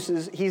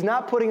excuses. He's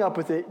not putting up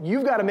with it.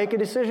 You've got to make a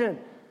decision.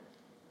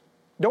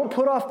 Don't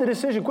put off the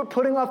decision. Quit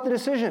putting off the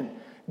decision.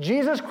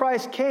 Jesus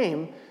Christ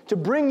came to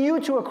bring you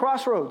to a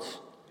crossroads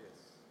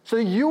so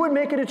that you would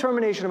make a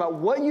determination about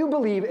what you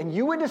believe and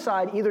you would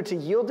decide either to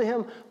yield to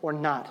him or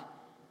not.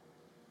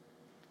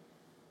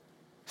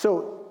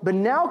 So, but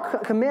now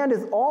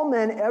commandeth all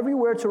men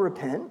everywhere to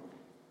repent,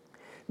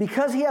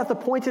 because he hath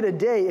appointed a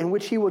day in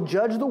which he will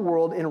judge the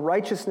world in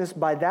righteousness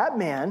by that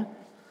man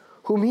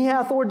whom he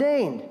hath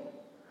ordained,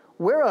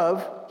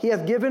 whereof he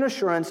hath given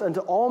assurance unto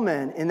all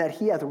men, in that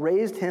he hath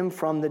raised him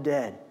from the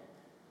dead.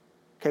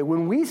 Okay,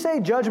 when we say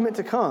judgment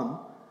to come,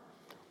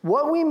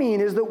 what we mean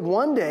is that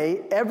one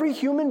day every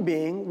human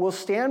being will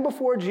stand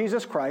before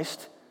Jesus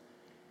Christ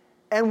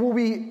and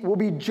will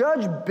be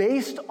judged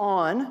based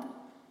on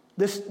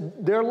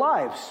their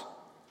lives.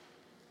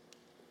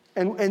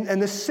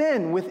 And the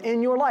sin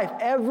within your life.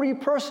 Every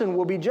person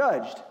will be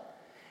judged.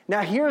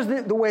 Now here's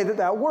the way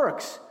that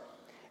works,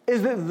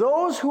 is that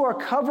those who are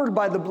covered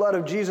by the blood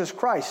of Jesus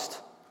Christ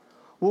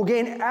will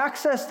gain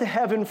access to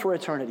heaven for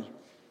eternity.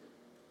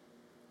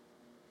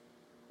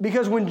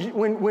 Because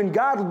when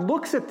God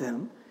looks at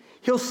them,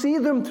 he'll see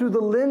them through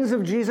the lens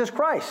of Jesus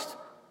Christ.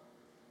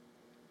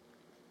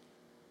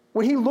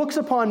 When he looks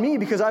upon me,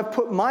 because I've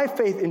put my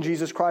faith in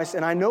Jesus Christ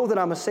and I know that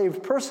I'm a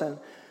saved person,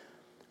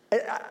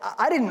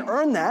 I didn't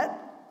earn that.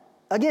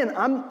 Again,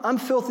 I'm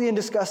filthy and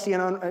disgusting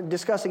and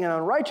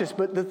unrighteous.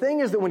 But the thing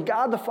is that when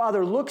God the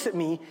Father looks at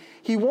me,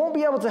 he won't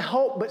be able to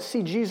help but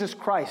see Jesus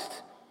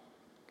Christ.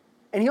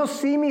 And he'll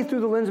see me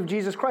through the lens of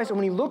Jesus Christ. And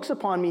when he looks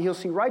upon me, he'll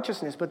see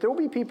righteousness. But there will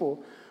be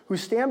people who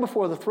stand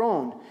before the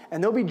throne,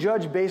 and they'll be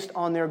judged based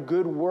on their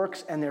good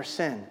works and their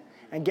sin.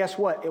 And guess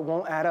what? It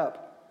won't add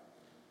up.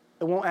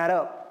 It won't add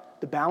up.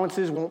 The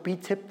balances won't be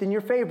tipped in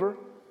your favor.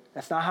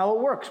 That's not how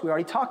it works. We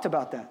already talked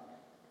about that.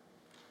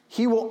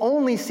 He will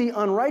only see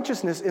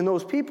unrighteousness in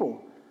those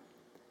people.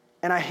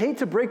 And I hate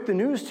to break the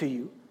news to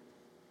you,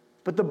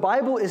 but the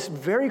Bible is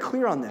very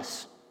clear on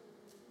this.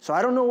 So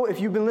I don't know if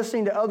you've been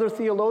listening to other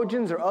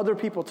theologians or other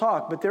people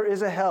talk, but there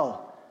is a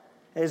hell.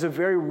 It is a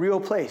very real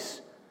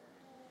place.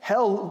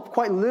 Hell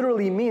quite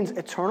literally means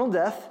eternal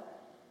death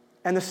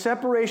and the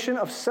separation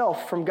of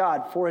self from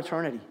God for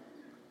eternity.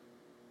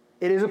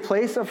 It is a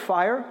place of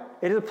fire.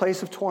 It is a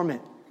place of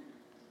torment.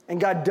 And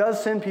God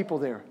does send people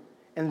there.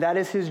 And that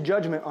is his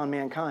judgment on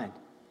mankind.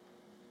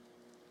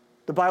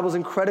 The Bible is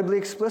incredibly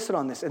explicit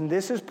on this. And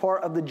this is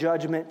part of the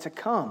judgment to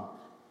come.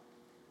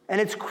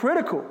 And it's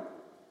critical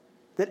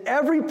that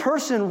every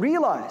person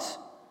realize.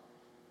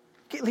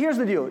 Here's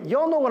the deal.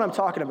 Y'all know what I'm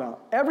talking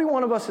about. Every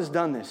one of us has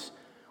done this.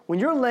 When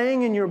you're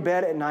laying in your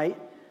bed at night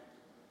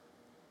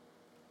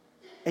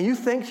and you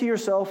think to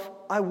yourself,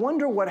 I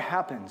wonder what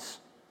happens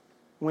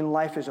when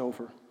life is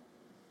over.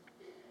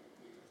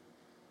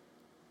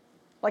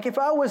 Like if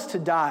I was to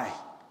die,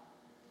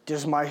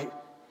 does my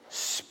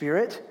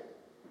spirit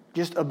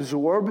just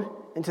absorb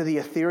into the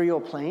ethereal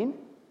plane?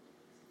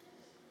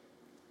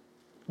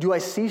 Do I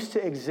cease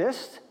to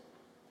exist?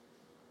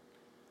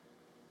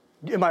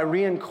 Am I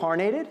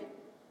reincarnated?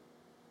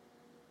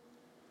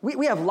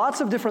 We have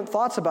lots of different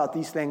thoughts about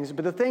these things,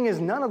 but the thing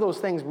is, none of those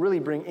things really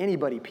bring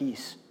anybody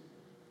peace.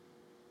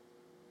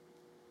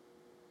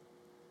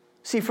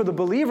 See, for the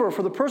believer,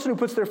 for the person who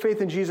puts their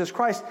faith in Jesus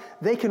Christ,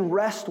 they can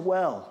rest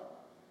well.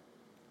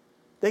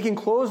 They can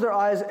close their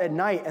eyes at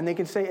night and they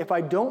can say, if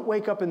I don't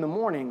wake up in the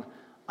morning,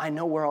 I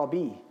know where I'll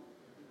be.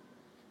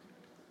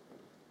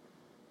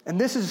 And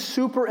this is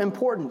super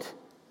important.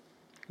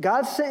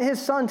 God sent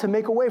his Son to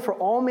make a way for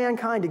all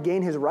mankind to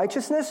gain his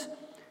righteousness,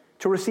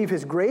 to receive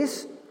his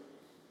grace,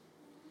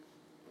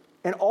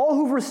 and all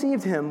who've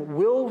received him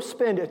will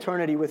spend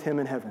eternity with him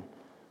in heaven.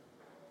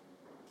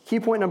 Key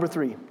point number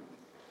 3.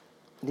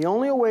 The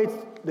only way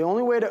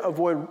to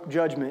avoid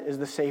judgment is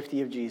the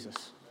safety of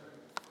Jesus.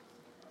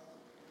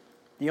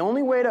 The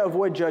only way to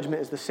avoid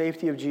judgment is the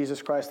safety of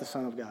Jesus Christ, the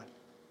Son of God.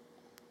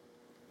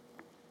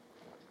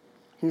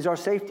 He's our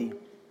safety.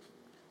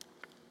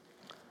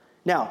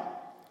 Now,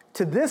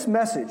 to this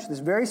message, this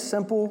very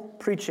simple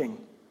preaching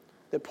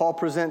that Paul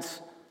presents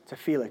to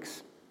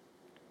Felix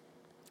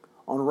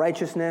on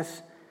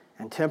righteousness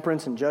and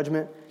temperance and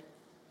judgment,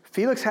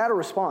 Felix had a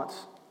response.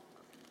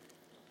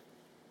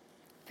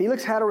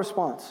 Felix had a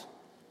response.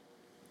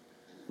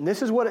 And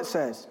this is what it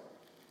says.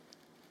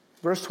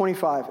 Verse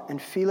 25,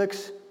 and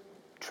Felix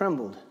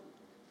trembled.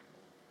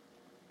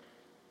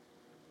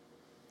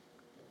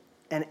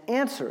 and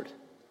answered,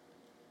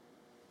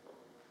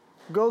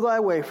 "Go thy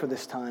way for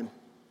this time.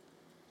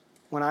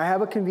 When I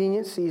have a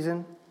convenient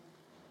season,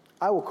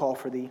 I will call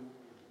for thee."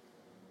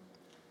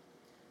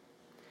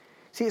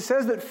 See, it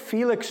says that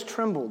Felix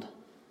trembled.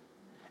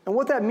 And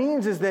what that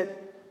means is that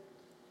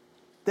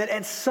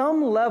at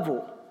some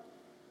level,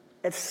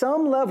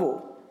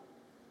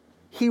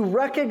 he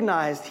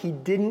recognized he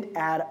didn't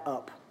add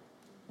up.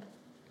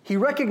 He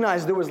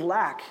recognized there was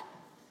lack.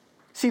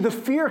 See, the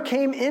fear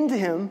came into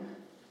him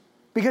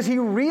because he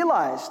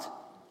realized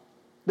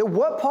that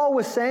what Paul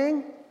was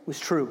saying was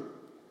true.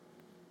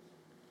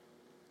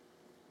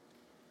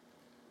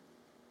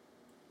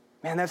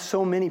 Man, that's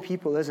so many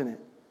people, isn't it?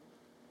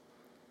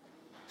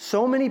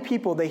 So many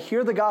people, they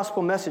hear the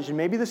gospel message, and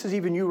maybe this is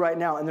even you right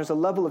now, and there's a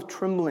level of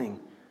trembling.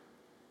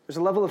 There's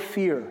a level of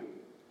fear.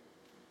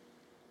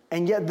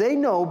 And yet they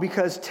know,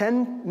 because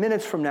 10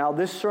 minutes from now,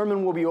 this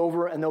sermon will be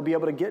over and they'll be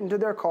able to get into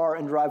their car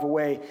and drive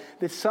away,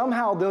 that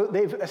somehow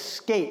they've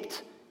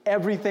escaped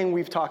everything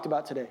we've talked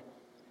about today.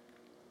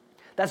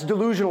 That's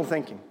delusional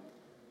thinking.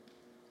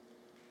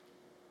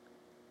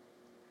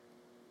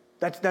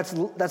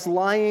 That's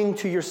lying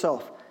to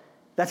yourself.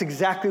 That's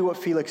exactly what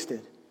Felix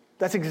did.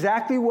 That's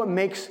exactly what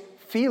makes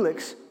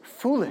Felix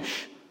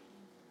foolish.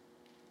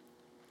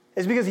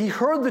 It's because he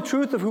heard the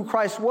truth of who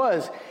Christ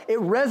was. It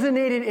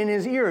resonated in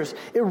his ears.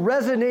 It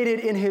resonated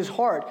in his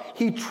heart.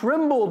 He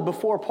trembled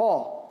before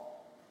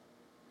Paul.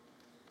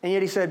 And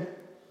yet he said,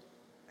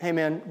 "Hey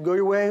man, go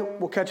your way.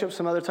 We'll catch up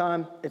some other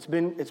time. It's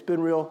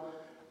been real.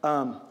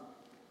 I'm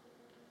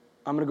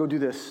going to go do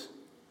this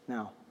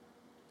now."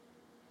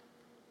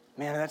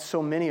 Man, that's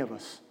so many of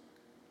us.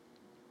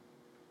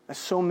 That's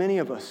so many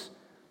of us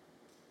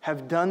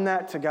have done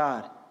that to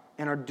God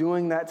and are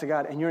doing that to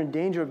God. And you're in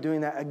danger of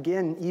doing that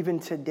again even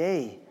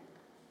today.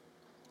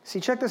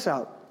 See, check this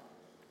out.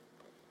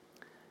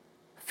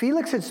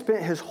 Felix had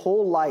spent his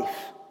whole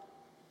life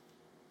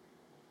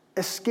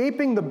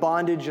escaping the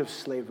bondage of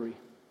slavery.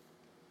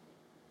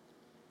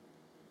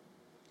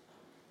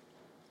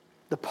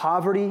 The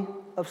poverty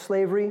of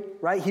slavery,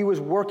 right? He was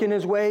working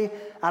his way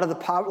out of the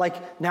poverty.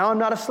 Like, now I'm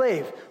not a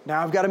slave.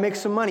 Now I've got to make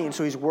some money. And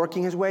so he's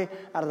working his way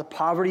out of the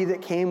poverty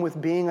that came with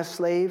being a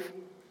slave.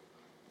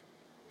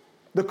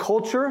 The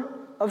culture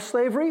of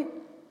slavery,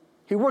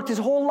 he worked his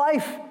whole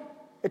life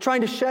at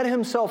trying to shed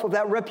himself of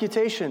that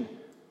reputation,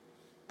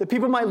 that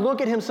people might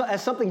look at him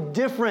as something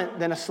different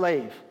than a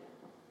slave.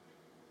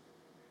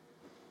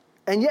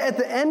 And yet at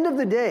the end of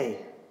the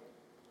day,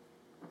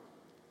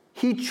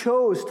 he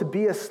chose to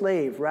be a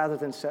slave rather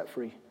than set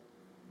free.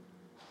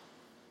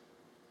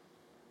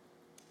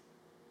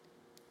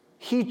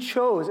 He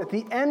chose, at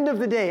the end of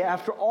the day,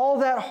 after all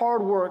that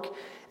hard work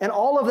and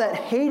all of that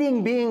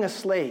hating being a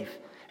slave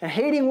and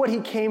hating what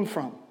he came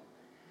from,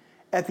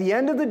 at the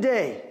end of the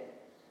day,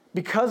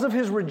 because of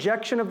his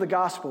rejection of the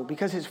gospel,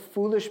 because of his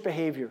foolish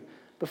behavior,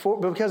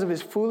 because of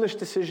his foolish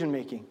decision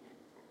making,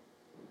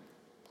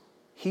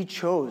 he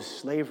chose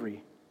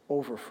slavery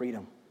over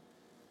freedom.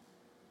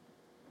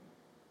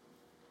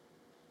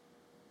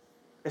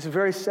 It's a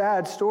very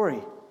sad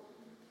story.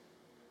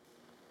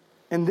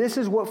 And this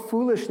is what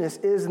foolishness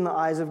is in the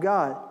eyes of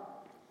God.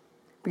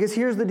 Because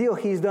here's the deal.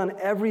 He's done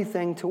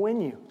everything to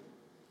win you.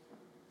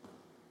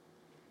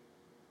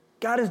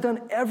 God has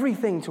done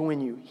everything to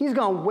win you. He's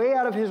gone way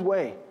out of his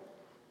way.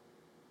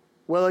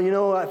 Well,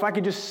 if I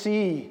could just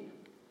see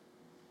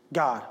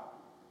God,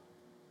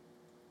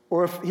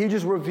 or if he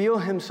just reveal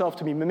himself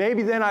to me,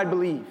 maybe then I'd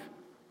believe.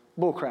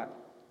 Bullcrap.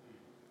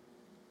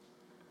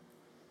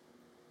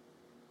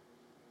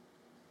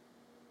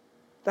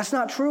 That's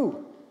not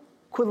true.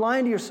 Quit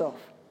lying to yourself.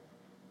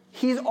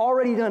 He's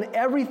already done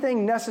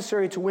everything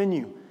necessary to win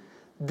you.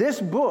 This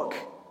book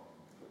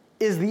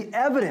is the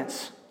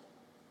evidence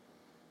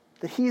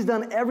that he's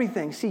done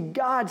everything. See,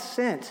 God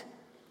sent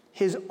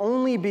his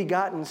only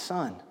begotten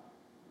Son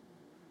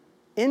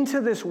into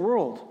this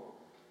world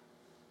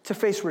to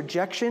face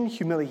rejection,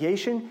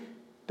 humiliation,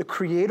 the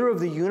creator of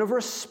the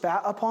universe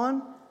spat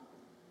upon,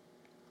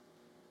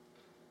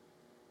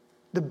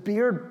 the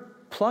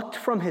beard plucked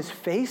from his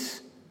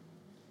face,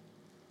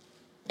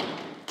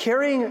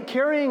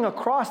 carrying a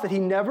cross that he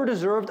never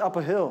deserved up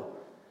a hill,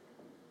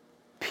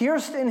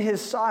 pierced in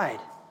his side,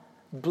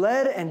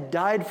 bled and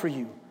died for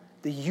you,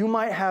 that you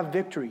might have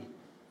victory.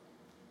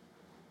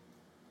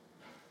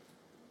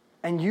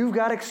 And you've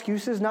got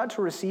excuses not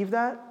to receive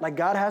that? Like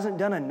God hasn't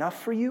done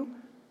enough for you?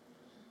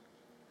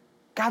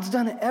 God's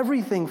done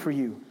everything for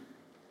you.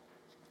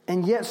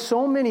 And yet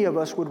so many of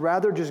us would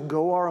rather just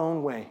go our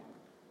own way.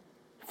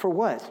 For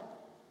what?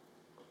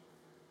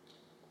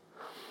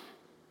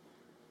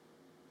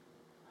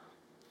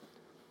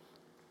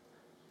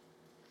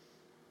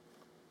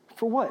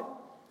 For what?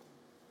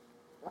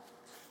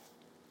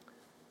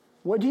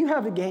 What do you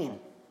have to gain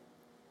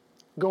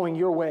going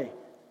your way?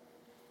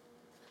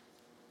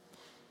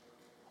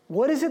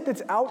 What is it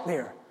that's out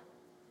there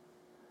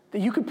that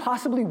you could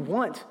possibly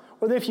want,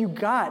 or that if you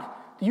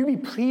got, that you'd be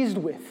pleased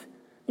with?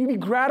 You'd be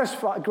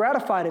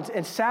gratified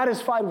and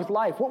satisfied with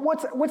life.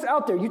 What's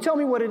out there? You tell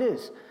me what it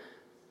is.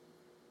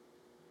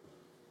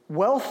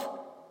 Wealth,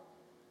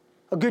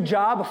 A good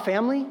job, a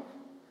family?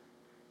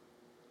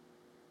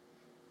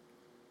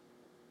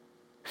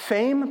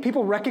 Fame?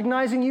 People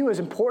recognizing you as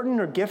important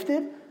or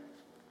gifted?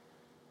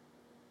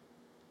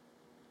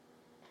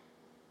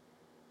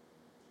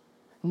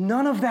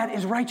 None of that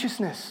is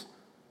righteousness.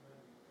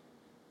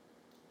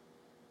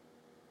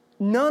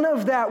 None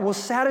of that will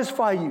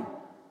satisfy you.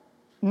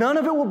 None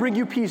of it will bring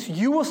you peace.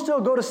 You will still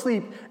go to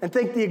sleep and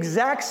think the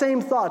exact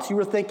same thoughts you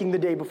were thinking the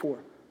day before.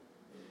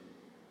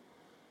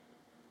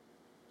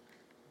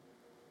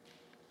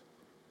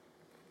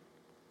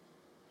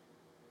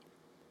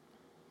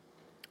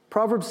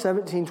 Proverbs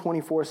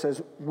 17:24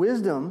 says,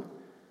 wisdom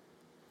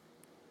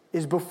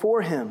is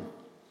before him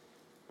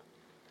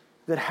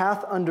that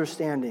hath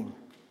understanding,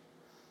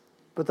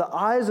 but the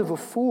eyes of a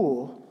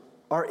fool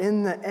are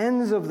in the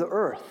ends of the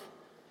earth.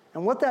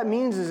 And what that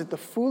means is that the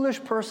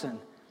foolish person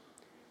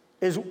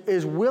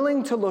is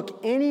willing to look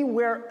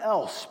anywhere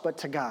else but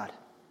to God.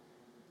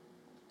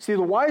 See,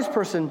 the wise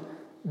person,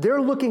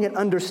 they're looking at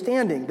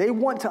understanding. They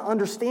want to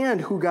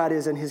understand who God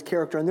is and his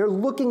character, and they're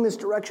looking this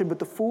direction. But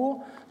the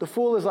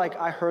fool is like,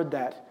 I heard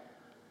that.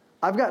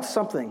 I've got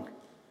something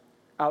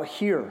out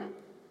here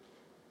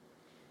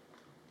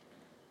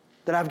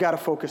that I've got to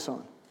focus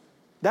on.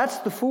 That's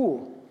the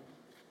fool.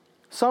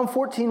 Psalm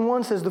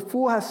 14:1 says, the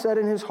fool has said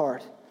in his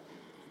heart,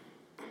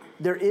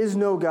 there is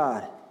no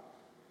God.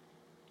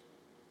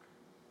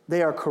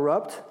 They are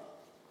corrupt.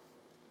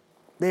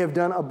 They have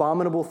done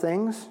abominable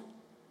things.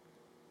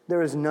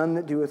 There is none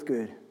that doeth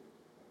good.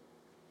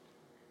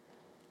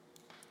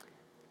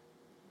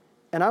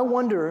 And I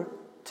wonder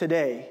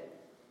today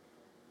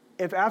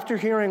if after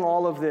hearing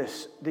all of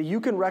this, that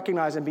you can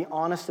recognize and be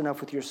honest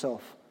enough with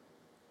yourself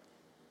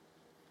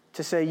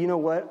to say, you know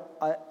what,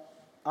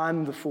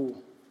 I'm the fool.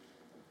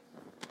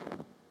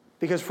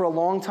 Because for a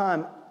long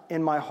time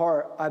in my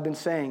heart, I've been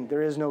saying,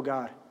 there is no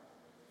God.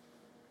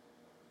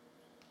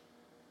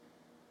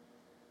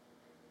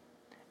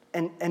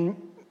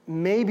 And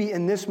maybe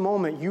in this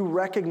moment, you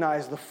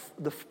recognize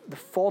the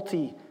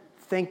faulty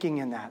thinking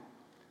in that.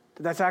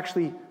 That's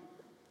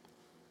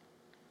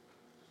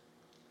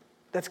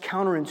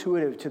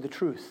counterintuitive to the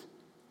truth.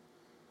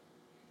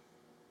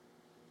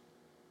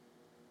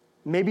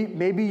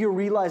 Maybe you're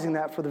realizing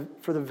that for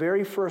the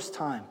very first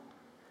time.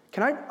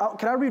 Can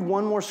I read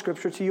one more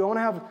scripture to you? I want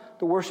to have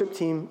the worship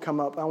team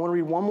come up. I want to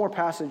read one more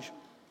passage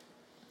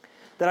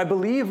that I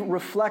believe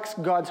reflects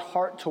God's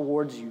heart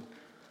towards you.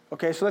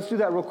 Okay, so let's do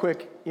that real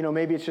quick.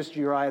 Maybe it's just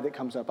Uriah that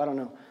comes up. I don't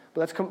know.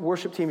 But let's come,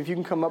 worship team, if you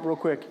can come up real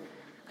quick.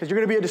 Because you're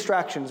going to be a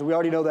distraction, so we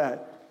already know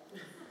that.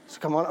 So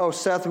come on. Oh,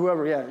 Seth,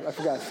 whoever. Yeah, I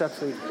forgot. Seth,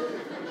 please.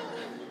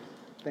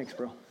 Thanks,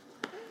 bro.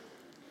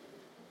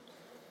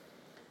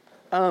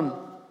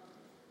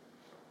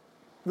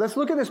 Let's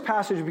look at this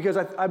passage because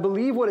I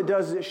believe what it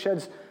does is it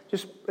sheds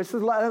this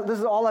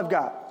is all I've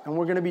got, and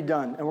we're going to be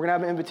done. And we're going to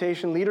have an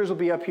invitation. Leaders will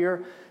be up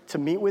here to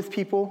meet with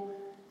people.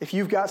 If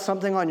you've got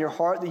something on your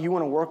heart that you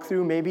want to work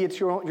through, maybe it's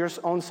your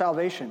own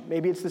salvation.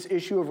 Maybe it's this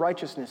issue of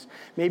righteousness.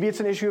 Maybe it's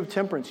an issue of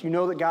temperance. You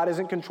know that God is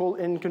in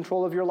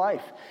control of your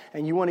life,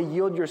 and you want to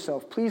yield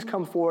yourself. Please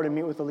come forward and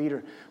meet with a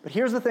leader. But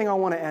here's the thing I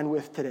want to end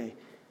with today,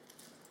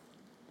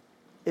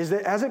 is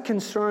that as it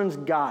concerns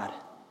God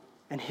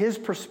and his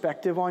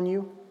perspective on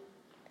you,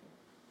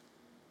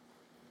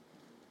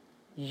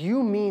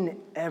 you mean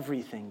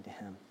everything to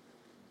him.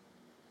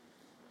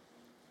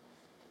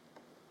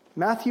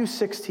 Matthew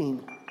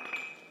 16,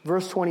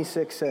 verse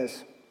 26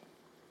 says,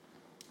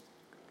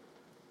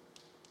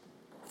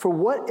 for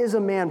what is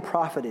a man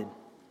profited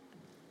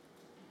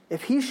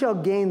if he shall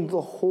gain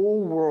the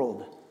whole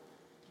world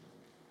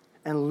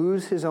and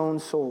lose his own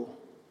soul?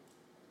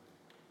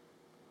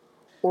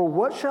 Or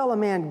what shall a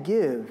man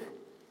give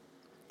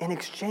in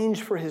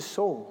exchange for his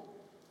soul?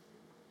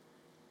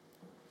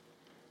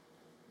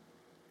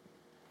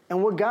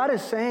 And what God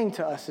is saying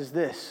to us is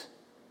this.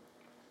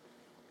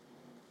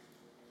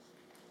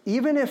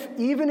 Even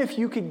if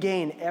you could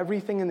gain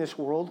everything in this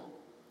world,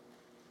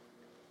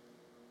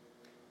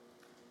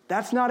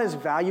 that's not as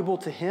valuable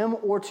to him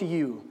or to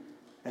you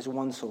as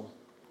one soul.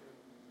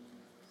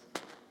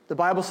 The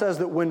Bible says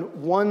that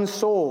when one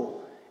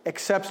soul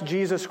accepts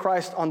Jesus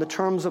Christ on the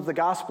terms of the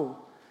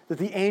gospel, that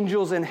the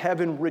angels in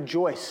heaven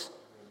rejoice.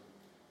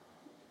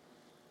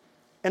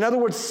 In other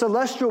words,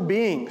 celestial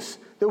beings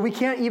that we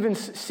can't even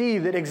see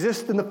that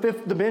exist in the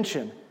fifth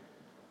dimension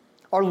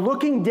are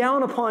looking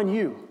down upon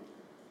you.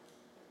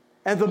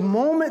 And the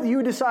moment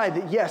you decide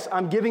that, yes,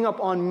 I'm giving up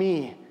on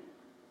me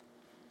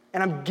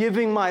and I'm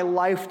giving my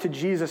life to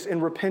Jesus in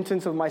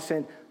repentance of my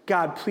sin,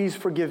 God, please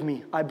forgive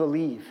me, I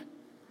believe.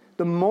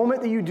 The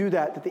moment that you do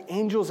that the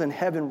angels in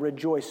heaven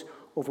rejoice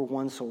over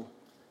one soul.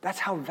 That's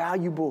how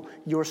valuable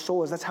your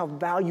soul is. That's how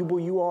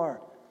valuable you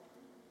are.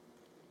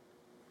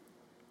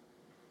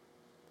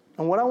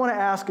 And what I want to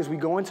ask as we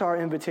go into our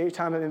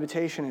time of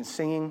invitation and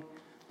singing,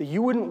 that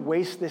you wouldn't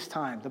waste this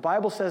time. The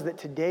Bible says that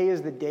today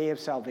is the day of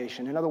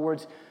salvation. In other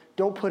words,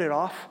 don't put it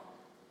off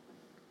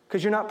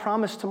because you're not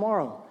promised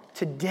tomorrow.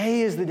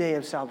 Today is the day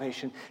of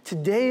salvation.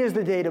 Today is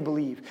the day to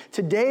believe.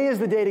 Today is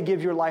the day to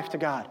give your life to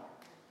God.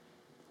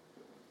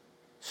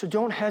 So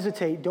don't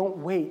hesitate. Don't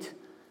wait.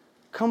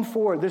 Come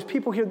forward. There's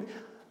people here.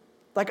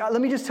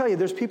 Let me just tell you,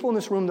 there's people in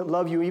this room that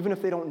love you even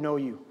if they don't know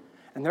you.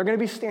 And they're going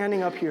to be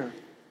standing up here.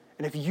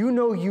 And if you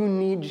know you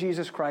need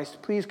Jesus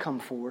Christ, please come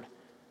forward.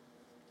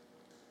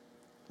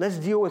 Let's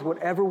deal with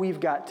whatever we've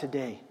got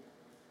today.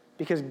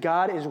 Because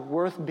God is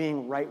worth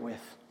being right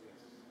with.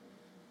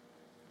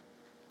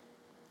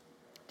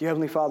 Dear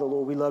Heavenly Father,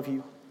 Lord, we love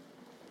you.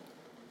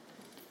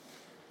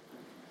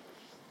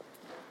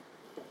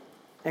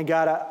 And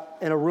God,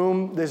 in a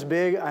room this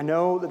big, I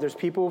know that there's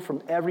people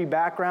from every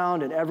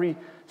background and every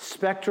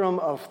spectrum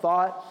of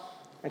thought.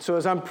 And so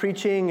as I'm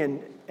preaching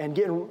and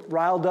getting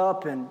riled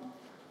up, and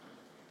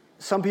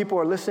some people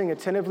are listening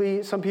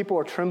attentively, some people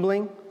are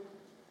trembling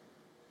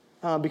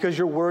because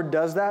your word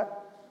does that.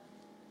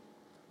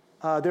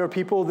 There are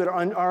people that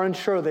are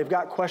unsure. They've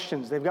got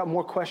questions. They've got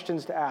more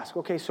questions to ask.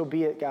 Okay, so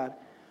be it, God.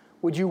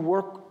 Would you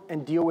work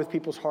and deal with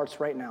people's hearts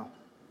right now?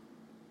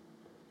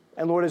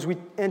 And Lord, as we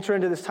enter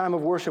into this time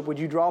of worship, would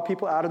you draw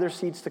people out of their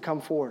seats to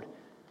come forward?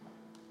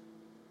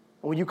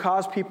 And would you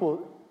cause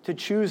people to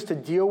choose to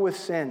deal with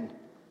sin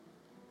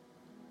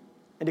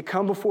and to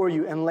come before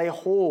you and lay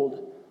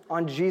hold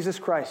on Jesus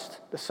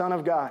Christ, the Son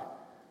of God,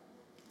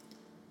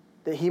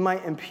 that he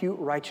might impute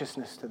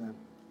righteousness to them.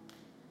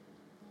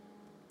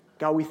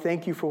 God, we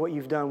thank you for what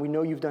you've done. We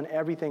know you've done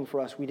everything for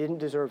us. We didn't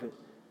deserve it.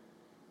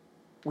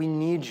 We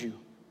need you.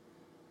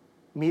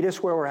 Meet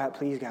us where we're at,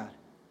 please, God.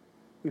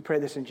 We pray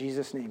this in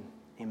Jesus' name.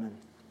 Amen.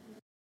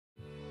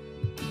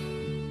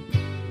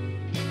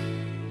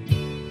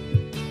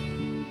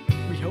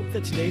 We hope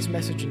that today's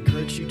message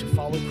encouraged you to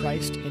follow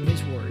Christ in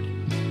his word.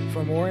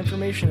 For more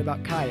information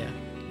about Kaya,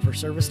 for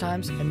service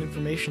times, and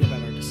information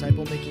about our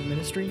disciple-making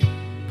ministry,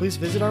 please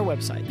visit our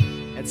website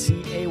at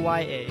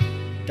caya.live.